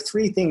 And there are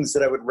three things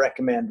that I would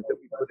recommend that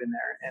we put in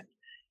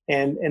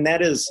there. And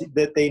that is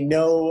that they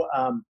know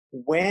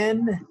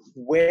when,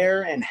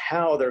 where, and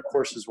how their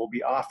courses will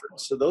be offered.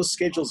 So those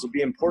schedules will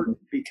be important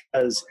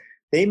because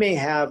they may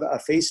have a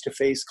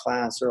face-to-face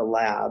class or a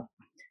lab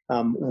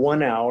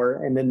 1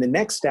 hour, and then the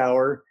next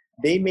hour,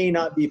 they may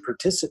not be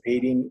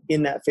participating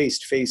in that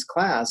face-to-face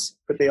class,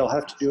 but they'll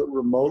have to do it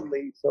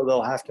remotely. So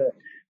they'll have to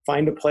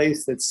find a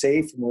place that's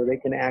safe and where they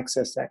can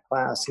access that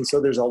class. And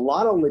so there's a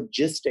lot of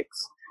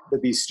logistics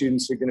that these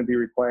students are going to be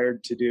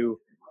required to do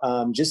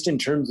just in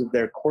terms of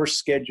their course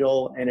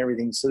schedule and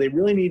everything. So they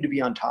really need to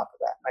be on top of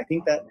that. I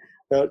think that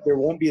there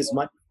won't be as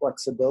much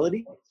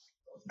flexibility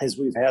as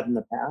we've had in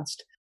the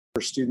past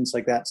for students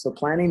like that. So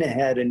planning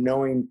ahead and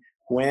knowing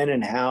when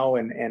and how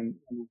and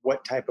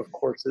what type of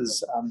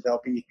courses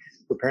they'll be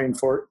preparing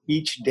for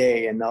each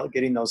day and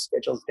getting those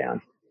schedules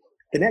down.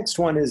 The next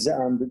one is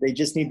that they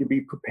just need to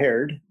be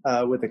prepared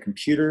with a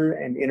computer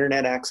and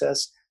internet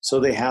access so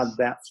they have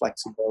that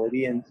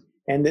flexibility and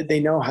that they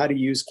know how to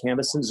use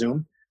Canvas and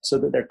Zoom so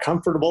that they're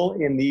comfortable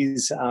in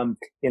these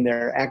in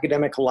their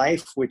academic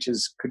life, which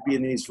could be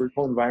in these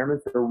virtual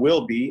environments or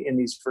will be in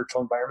these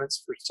virtual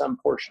environments for some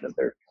portion of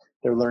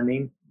their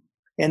learning.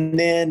 And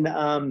then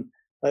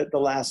the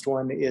last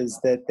one is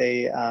that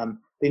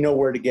they know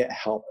where to get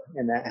help,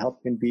 and that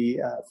help can be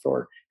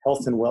for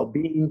health and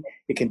well-being,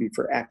 it can be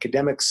for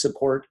academic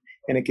support,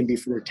 and it can be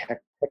for their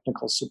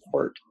technical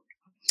support.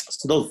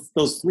 So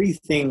those three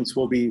things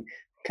will be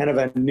kind of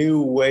a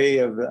new way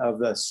of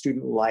the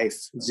student life.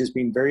 It's just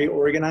being very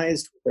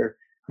organized. They're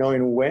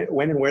knowing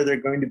when and where they're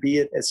going to be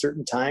at a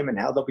certain time and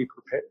how they'll be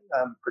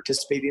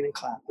participating in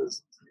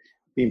classes,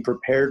 being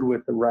prepared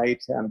with the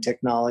right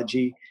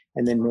technology,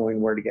 and then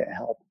knowing where to get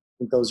help.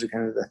 I think those are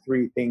kind of the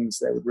three things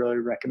that I would really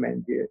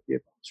recommend you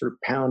sort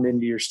of pound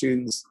into your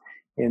students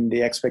in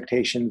the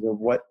expectations of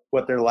what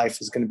their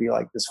life is going to be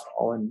like this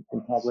fall and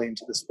probably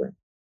into the spring.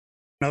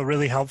 No,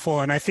 really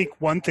helpful. And I think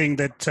one thing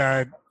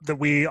that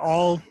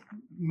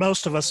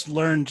most of us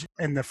learned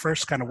in the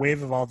first kind of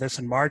wave of all this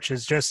in March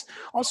is just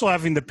also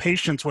having the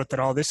patience with it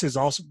all. This is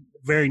also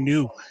very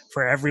new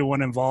for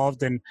everyone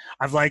involved. And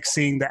I've liked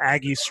seeing the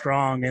Aggie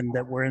strong and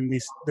that we're in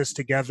this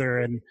together.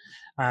 And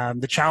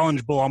the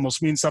Challenge Bowl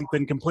almost means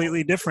something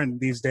completely different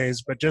these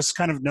days. But just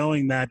kind of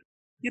knowing that,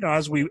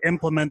 as we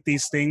implement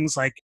these things,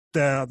 like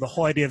the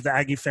whole idea of the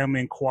Aggie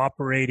family and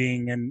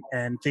cooperating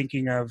and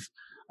thinking of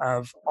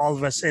all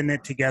of us in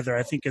it together,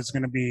 I think is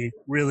going to be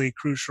really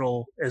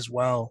crucial as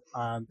well,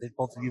 that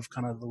both of you have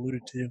kind of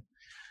alluded to.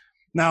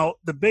 Now,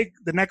 the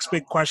next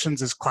big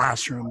questions is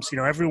classrooms.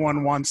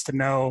 Everyone wants to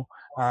know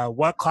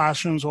what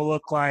classrooms will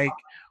look like,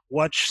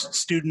 what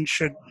students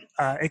should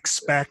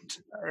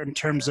expect in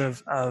terms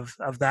of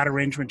that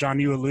arrangement. John,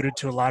 you alluded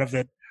to a lot of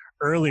it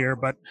earlier,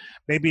 but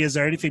maybe is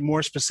there anything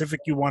more specific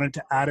you wanted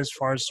to add as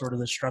far as sort of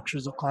the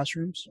structures of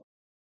classrooms?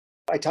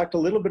 I talked a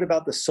little bit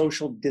about the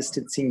social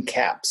distancing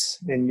caps,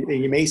 and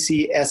you may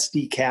see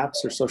SD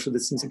caps or social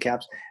distancing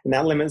caps, and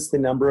that limits the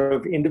number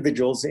of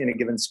individuals in a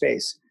given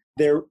space.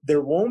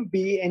 There won't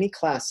be any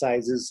class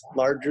sizes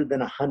larger than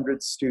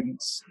 100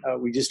 students.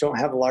 We just don't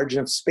have large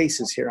enough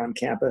spaces here on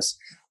campus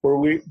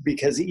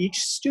because each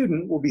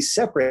student will be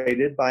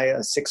separated by a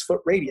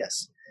 6-foot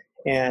radius.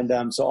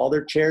 And so all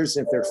their chairs,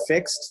 if they're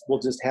fixed, we'll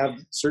just have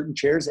certain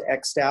chairs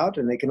X'd out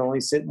and they can only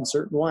sit in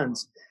certain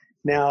ones.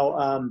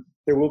 Now,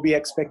 there will be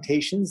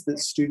expectations that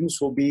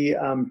students will be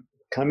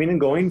coming and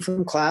going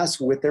from class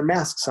with their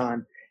masks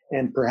on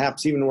and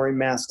perhaps even wearing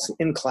masks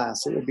in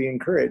class. It will be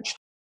encouraged.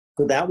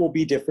 So that will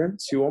be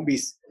different. So you won't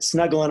be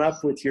snuggling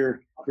up with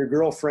your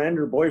girlfriend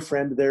or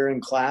boyfriend there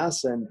in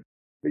class, and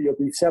you'll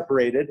be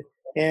separated.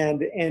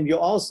 And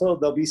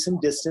there'll be some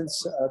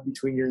distance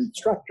between your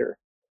instructor.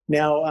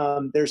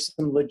 Now, there's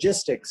some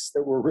logistics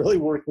that we're really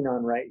working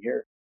on right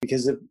here,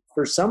 because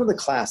for some of the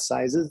class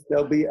sizes,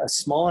 there'll be a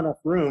small enough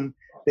room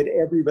that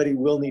everybody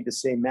will need to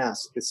stay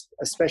masked,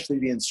 especially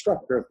the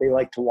instructor if they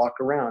like to walk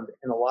around.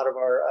 And a lot of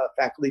our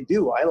faculty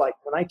do.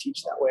 When I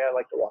teach that way, I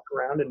like to walk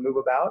around and move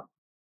about.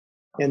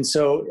 And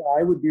so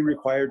I would be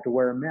required to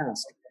wear a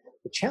mask.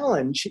 The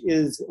challenge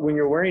is when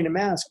you're wearing a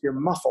mask, you're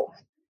muffled.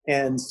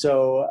 And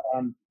so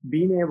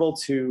being able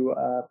to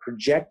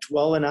project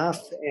well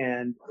enough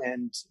and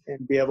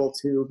be able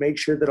to make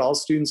sure that all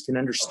students can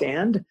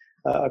understand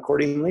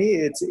accordingly,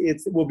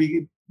 it will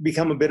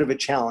become a bit of a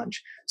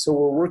challenge. So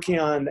we're working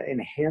on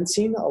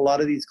enhancing a lot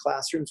of these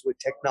classrooms with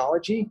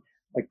technology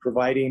like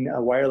providing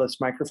wireless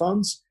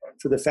microphones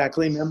for the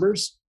faculty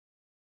members.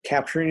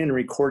 Capturing and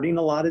recording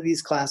a lot of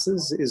these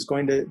classes is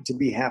going to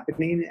be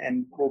happening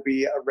and will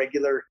be a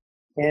regular.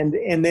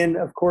 And then,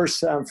 of course,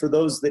 for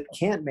those that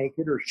can't make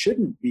it or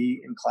shouldn't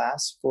be in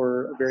class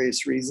for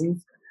various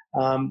reasons,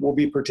 we'll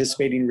be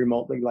participating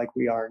remotely like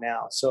we are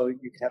now. So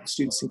you can have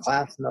students in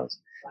class in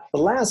those.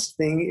 The last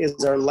thing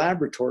is our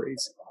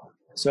laboratories.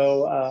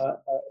 So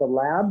the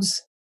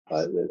labs,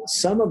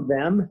 some of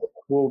them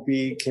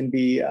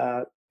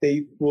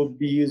they will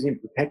be using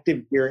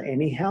protective gear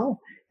anyhow.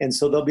 And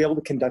so they'll be able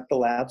to conduct the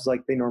labs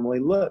like they normally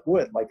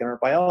would, like in our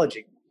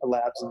biology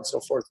labs and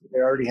so forth. They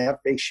already have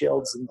face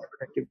shields and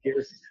protective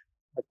gear.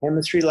 Our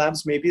chemistry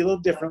labs may be a little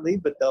differently,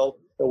 but they'll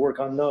work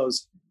on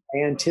those.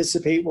 I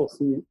anticipate we'll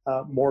see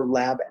more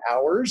lab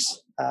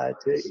hours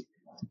to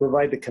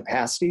provide the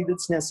capacity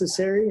that's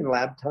necessary in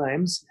lab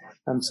times.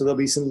 So there'll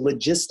be some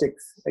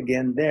logistics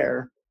again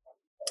there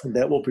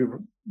that will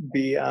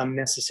be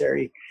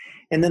necessary.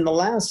 And then the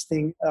last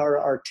thing are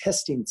our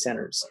testing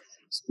centers.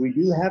 So we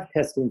do have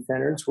testing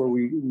centers where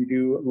we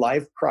do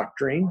live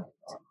proctoring,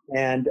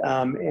 and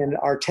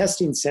our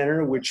testing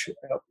center, which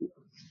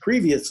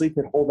previously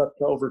could hold up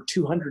to over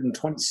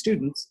 220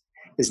 students,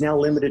 is now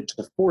limited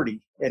to 40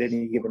 at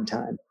any given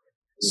time.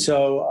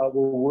 So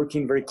we're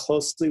working very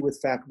closely with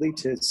faculty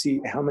to see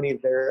how many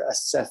of their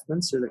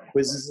assessments or the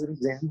quizzes and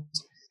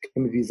exams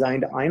can be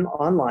designed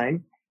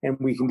online, and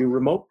we can do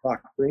remote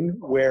proctoring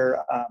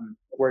where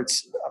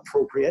it's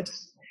appropriate.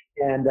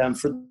 And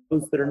for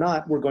those that are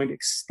not, we're going to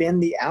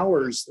extend the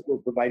hours that we're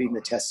providing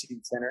the testing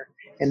center,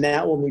 and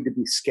that will need to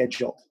be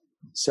scheduled.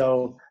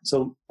 So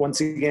once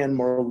again,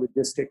 more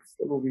logistics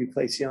that we'll be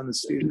placing on the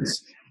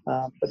students.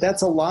 But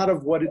that's a lot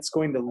of what it's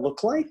going to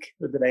look like,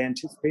 or that I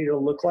anticipate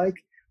it'll look like,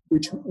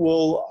 which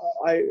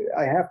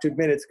I have to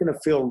admit, it's going to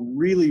feel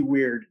really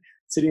weird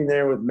sitting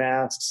there with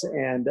masks,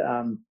 and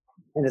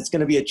it's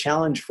going to be a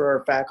challenge for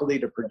our faculty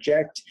to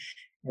project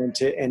and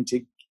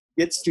to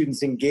get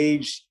students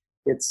engaged.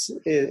 It's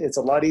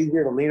a lot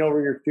easier to lean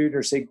over your student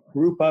or say,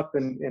 group up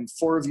and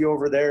 4 of you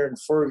over there and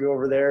 4 of you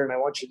over there, and I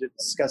want you to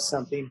discuss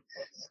something.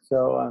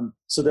 So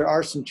there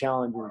are some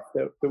challenges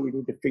that we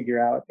need to figure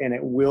out, and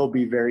it will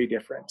be very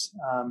different.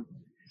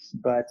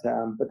 But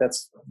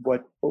that's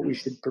what we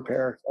should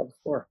prepare ourselves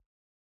for.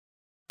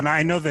 And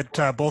I know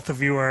that both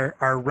of you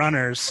are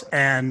runners,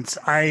 and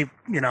I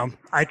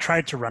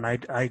tried to run.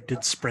 I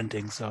did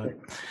sprinting, so.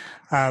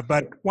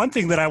 But one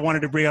thing that I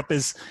wanted to bring up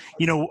is,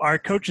 our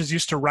coaches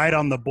used to write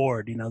on the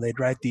board. They'd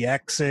write the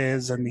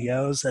X's and the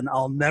O's, and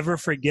I'll never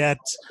forget.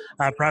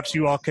 Perhaps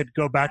you all could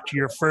go back to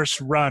your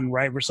first run,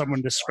 right, where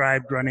someone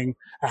described running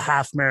a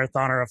half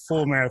marathon or a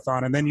full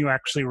marathon, and then you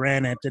actually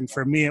ran it. And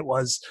for me, it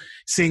was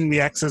seeing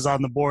the X's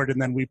on the board,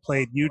 and then we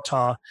played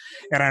Utah.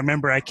 And I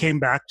remember I came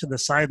back to the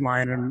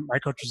sideline, and my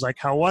coach was like,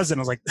 "How was it?" And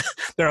I was like,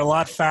 "They're a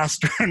lot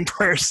faster in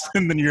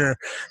person than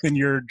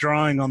you're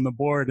drawing on the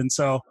board." And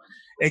so,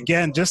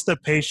 again, just the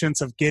patience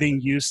of getting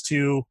used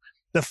to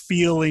the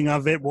feeling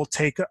of it will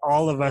take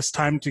all of us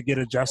time to get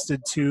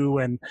adjusted to,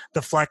 and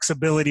the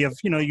flexibility of,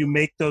 you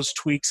make those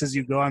tweaks as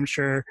you go. I'm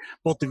sure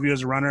both of you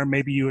as a runner,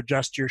 maybe you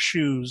adjust your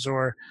shoes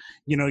or,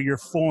 your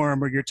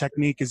form or your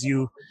technique as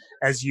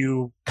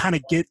you kind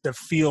of get the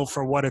feel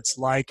for what it's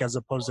like, as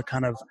opposed to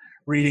kind of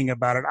reading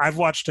about it. I've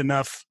watched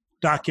enough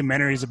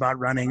documentaries about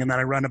running, and then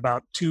I run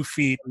about 2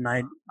 feet, and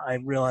I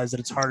realize that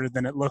it's harder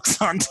than it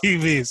looks on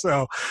TV.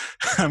 So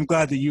I'm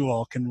glad that you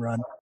all can run.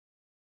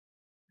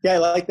 Yeah, I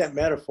like that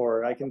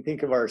metaphor. I can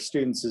think of our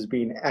students as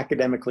being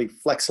academically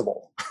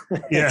flexible.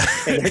 Yeah.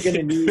 And they're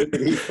going to need to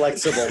be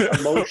flexible,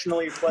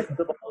 emotionally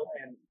flexible,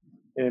 and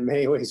in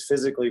many ways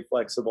physically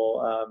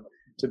flexible,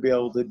 to be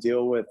able to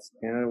deal with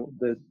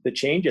the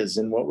changes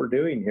in what we're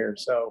doing here.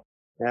 So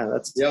yeah,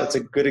 that's a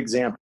good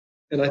example.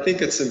 And I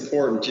think it's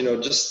important,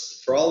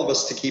 just for all of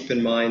us to keep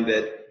in mind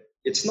that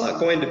it's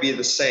not going to be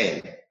the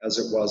same as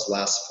it was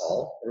last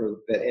fall, or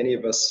that any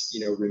of us,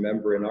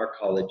 remember in our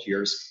college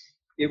years.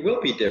 It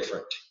will be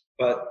different,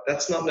 but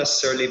that's not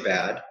necessarily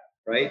bad,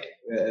 right?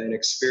 An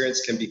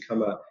experience can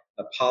become a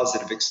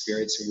positive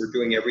experience, and we're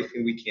doing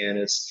everything we can,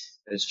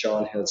 as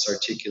John has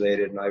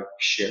articulated and I've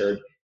shared,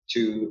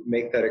 to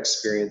make that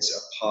experience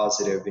a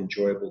positive,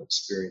 enjoyable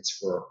experience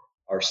for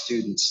our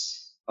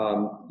students.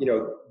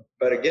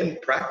 But again,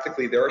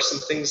 practically, there are some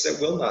things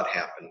that will not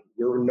happen.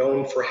 We're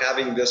known for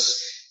having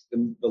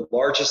the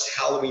largest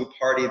Halloween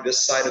party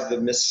this side of the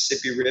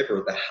Mississippi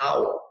River, the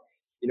Howl.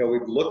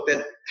 We've looked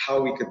at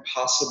how we could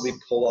possibly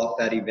pull off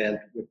that event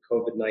with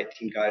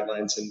COVID-19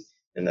 guidelines,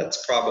 and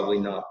that's probably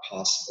not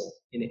possible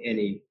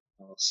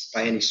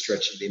by any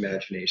stretch of the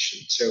imagination.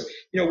 So,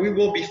 we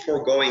will be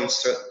foregoing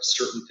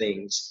certain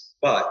things,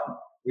 but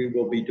we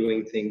will be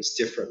doing things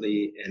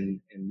differently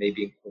and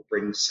maybe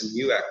incorporating some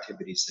new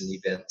activities and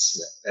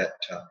events that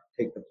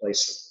take the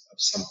place of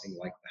something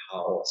like the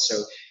Howl.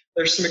 So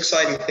there's some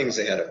exciting things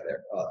ahead of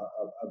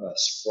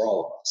us, for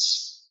all of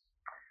us.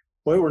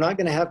 Boy, we're not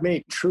going to have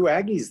many true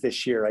Aggies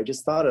this year. I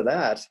just thought of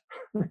that.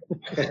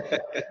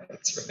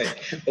 That's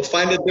right. We'll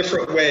find a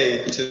different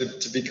way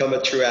to become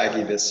a true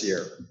Aggie this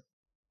year.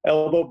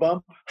 elbow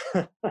bump.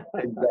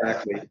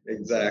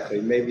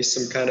 Exactly. Maybe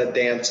some kind of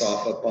dance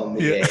off up on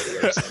the Yeah.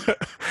 A or something.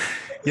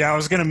 Yeah, I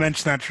was going to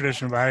mention that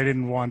tradition, but I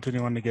didn't want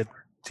anyone to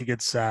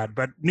get sad.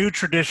 But new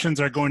traditions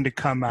are going to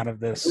come out of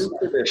this. New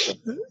tradition.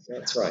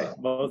 That's right.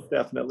 Most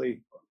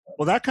definitely.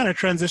 Well, that kind of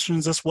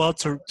transitions us well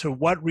to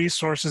what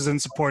resources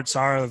and supports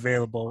are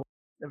available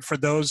for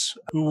those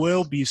who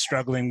will be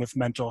struggling with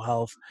mental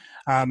health,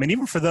 and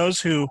even for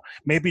those who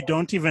maybe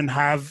don't even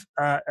have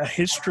a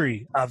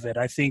history of it.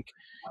 I think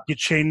you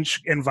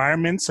change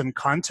environments and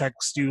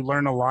context, you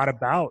learn a lot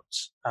about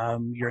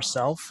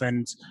yourself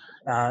and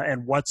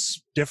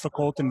what's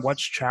difficult and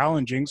what's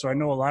challenging. So I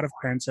know a lot of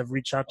parents have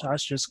reached out to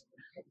us just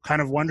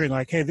kind of wondering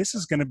like, hey, this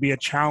is going to be a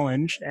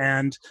challenge,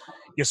 and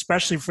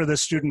especially for the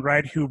student,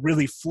 right, who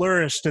really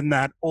flourished in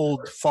that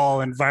old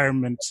fall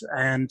environment,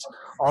 and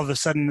all of a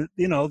sudden,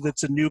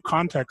 that's a new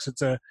context.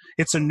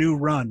 It's a new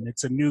run.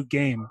 It's a new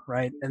game,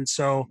 right? And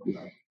so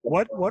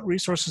what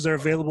resources are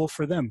available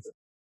for them?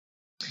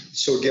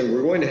 So again,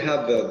 we're going to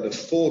have the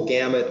full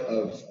gamut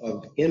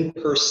of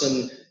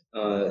in-person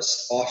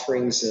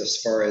offerings as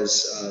far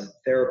as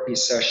therapy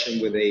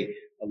session with a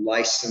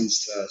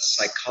licensed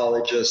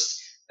psychologist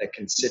that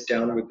can sit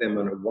down with them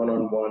on a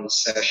one-on-one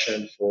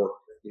session for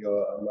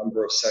a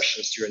number of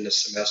sessions during the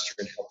semester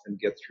and help them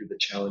get through the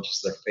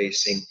challenges they're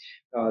facing.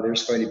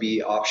 There's going to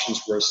be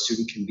options where a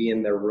student can be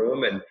in their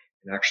room and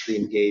actually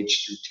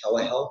engage through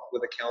telehealth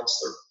with a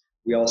counselor.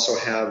 We also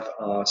have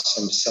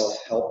some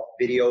self-help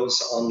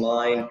videos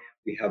online.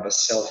 We have a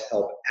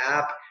self-help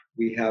app.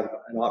 We have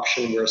an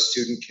option where a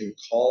student can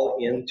call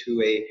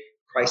into a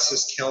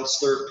crisis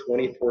counselor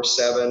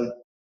 24/7,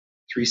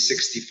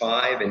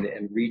 365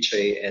 and reach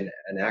an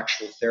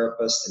actual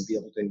therapist and be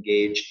able to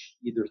engage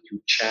either through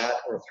chat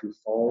or through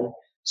phone.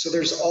 So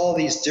there's all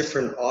these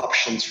different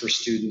options for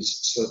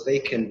students so that they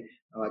can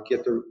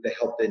get the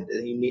help that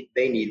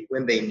they need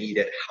when they need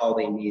it, how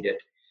they need it.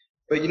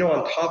 But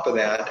on top of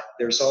that,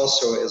 there's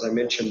also, as I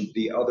mentioned,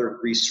 the other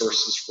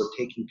resources for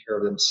taking care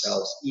of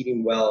themselves,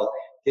 eating well,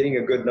 getting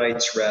a good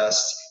night's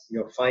rest,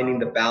 finding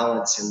the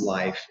balance in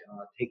life,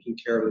 taking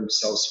care of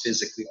themselves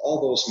physically.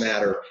 All those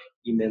matter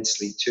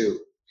immensely too.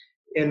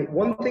 And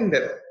one thing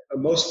that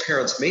most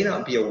parents may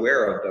not be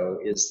aware of, though,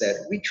 is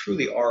that we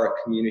truly are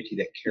a community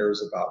that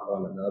cares about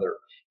one another.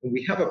 And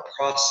we have a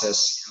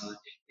process,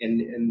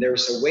 and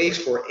there's a way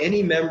for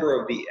any member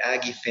of the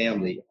Aggie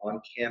family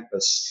on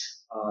campus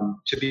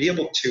to be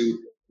able to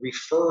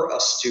refer a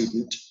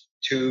student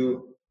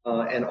to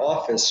an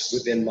office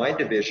within my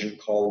division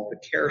called the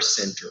Care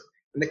Center.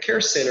 And the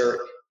Care Center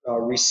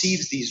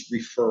receives these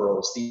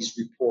referrals, these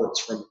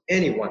reports from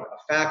anyone,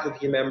 a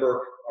faculty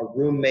member, a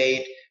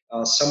roommate,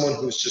 someone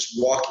who's just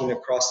walking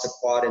across the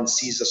quad and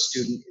sees a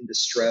student in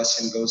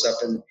distress and goes up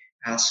and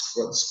asks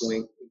what's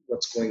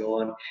going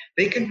on.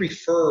 They can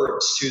refer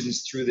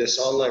students through this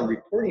online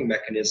reporting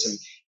mechanism,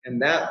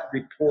 and that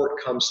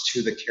report comes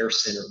to the Care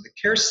Center. The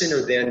Care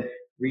Center then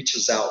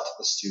reaches out to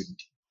the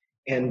student,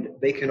 and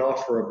they can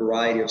offer a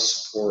variety of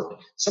support.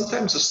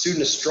 Sometimes a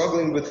student is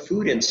struggling with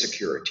food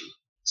insecurity.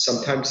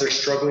 Sometimes they're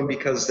struggling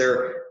because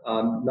they're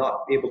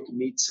not able to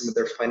meet some of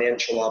their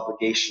financial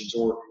obligations,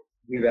 or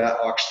we've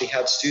actually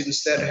had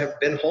students that have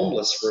been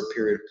homeless for a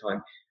period of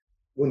time.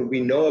 When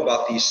we know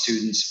about these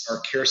students,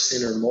 our Care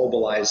Center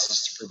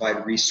mobilizes to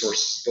provide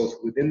resources both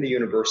within the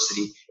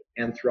university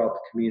and throughout the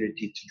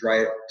community to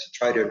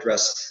try to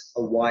address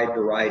a wide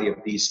variety of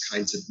these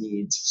kinds of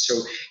needs. So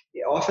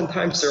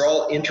oftentimes they're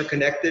all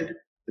interconnected.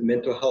 The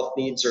mental health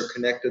needs are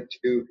connected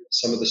to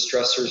some of the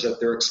stressors that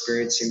they're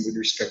experiencing with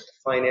respect to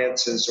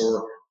finances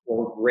or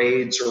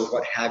grades or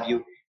what have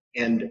you.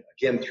 And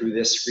again, through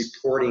this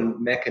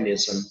reporting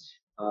mechanism,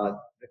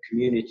 the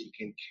community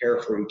can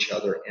care for each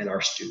other and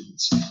our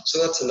students.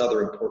 So that's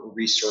another important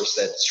resource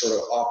that sort of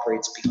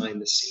operates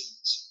behind the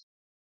scenes.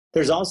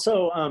 There's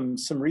also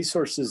some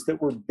resources that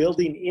we're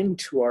building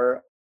into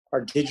our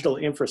digital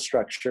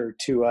infrastructure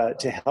to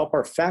help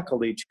our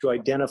faculty to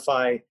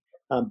identify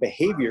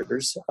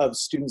behaviors of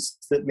students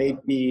that may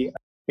be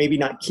maybe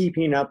not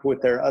keeping up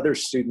with their other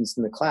students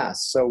in the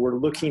class. So we're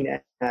looking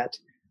at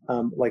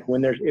like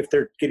if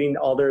they're getting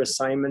all their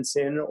assignments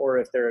in, or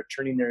if they're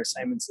turning their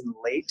assignments in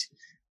late,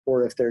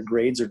 or if their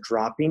grades are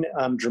dropping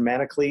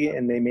dramatically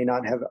and they may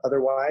not have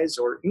otherwise,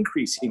 or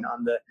increasing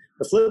on the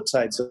flip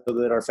side, so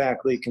that our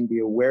faculty can be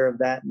aware of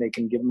that and they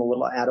can give them a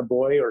little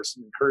attaboy or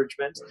some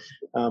encouragement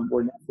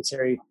where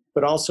necessary.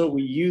 But also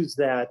we use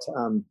that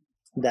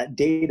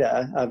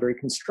data very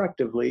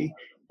constructively,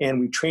 and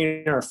we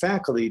train our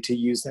faculty to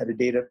use that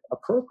data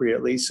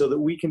appropriately so that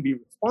we can be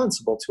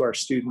responsible to our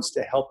students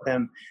to help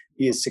them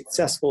be as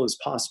successful as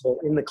possible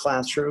in the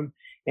classroom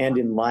and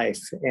in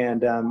life.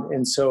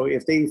 And so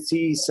if they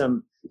see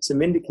some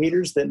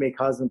indicators that may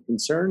cause them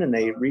concern and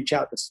they reach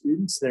out to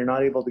students, they're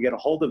not able to get a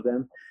hold of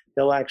them,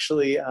 they'll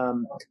actually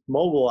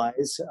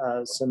mobilize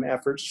some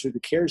efforts through the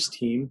CARES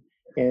team,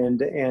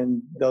 and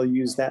they'll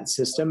use that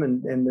system,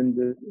 and then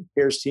the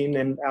CARES team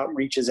then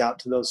reaches out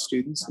to those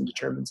students and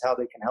determines how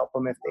they can help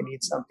them if they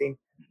need something,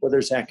 whether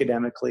it's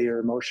academically or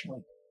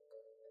emotionally.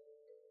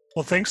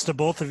 Well, thanks to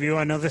both of you.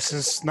 I know this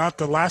is not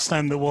the last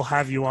time that we'll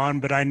have you on,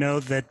 but I know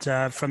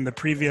that from the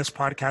previous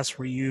podcast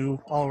where you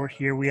all were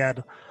here, we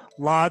had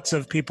lots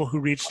of people who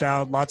reached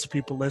out, lots of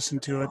people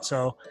listened to it.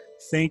 So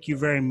thank you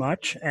very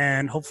much,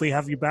 and hopefully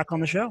have you back on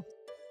the show.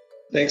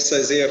 Thanks,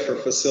 Isaiah, for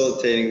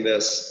facilitating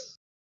this.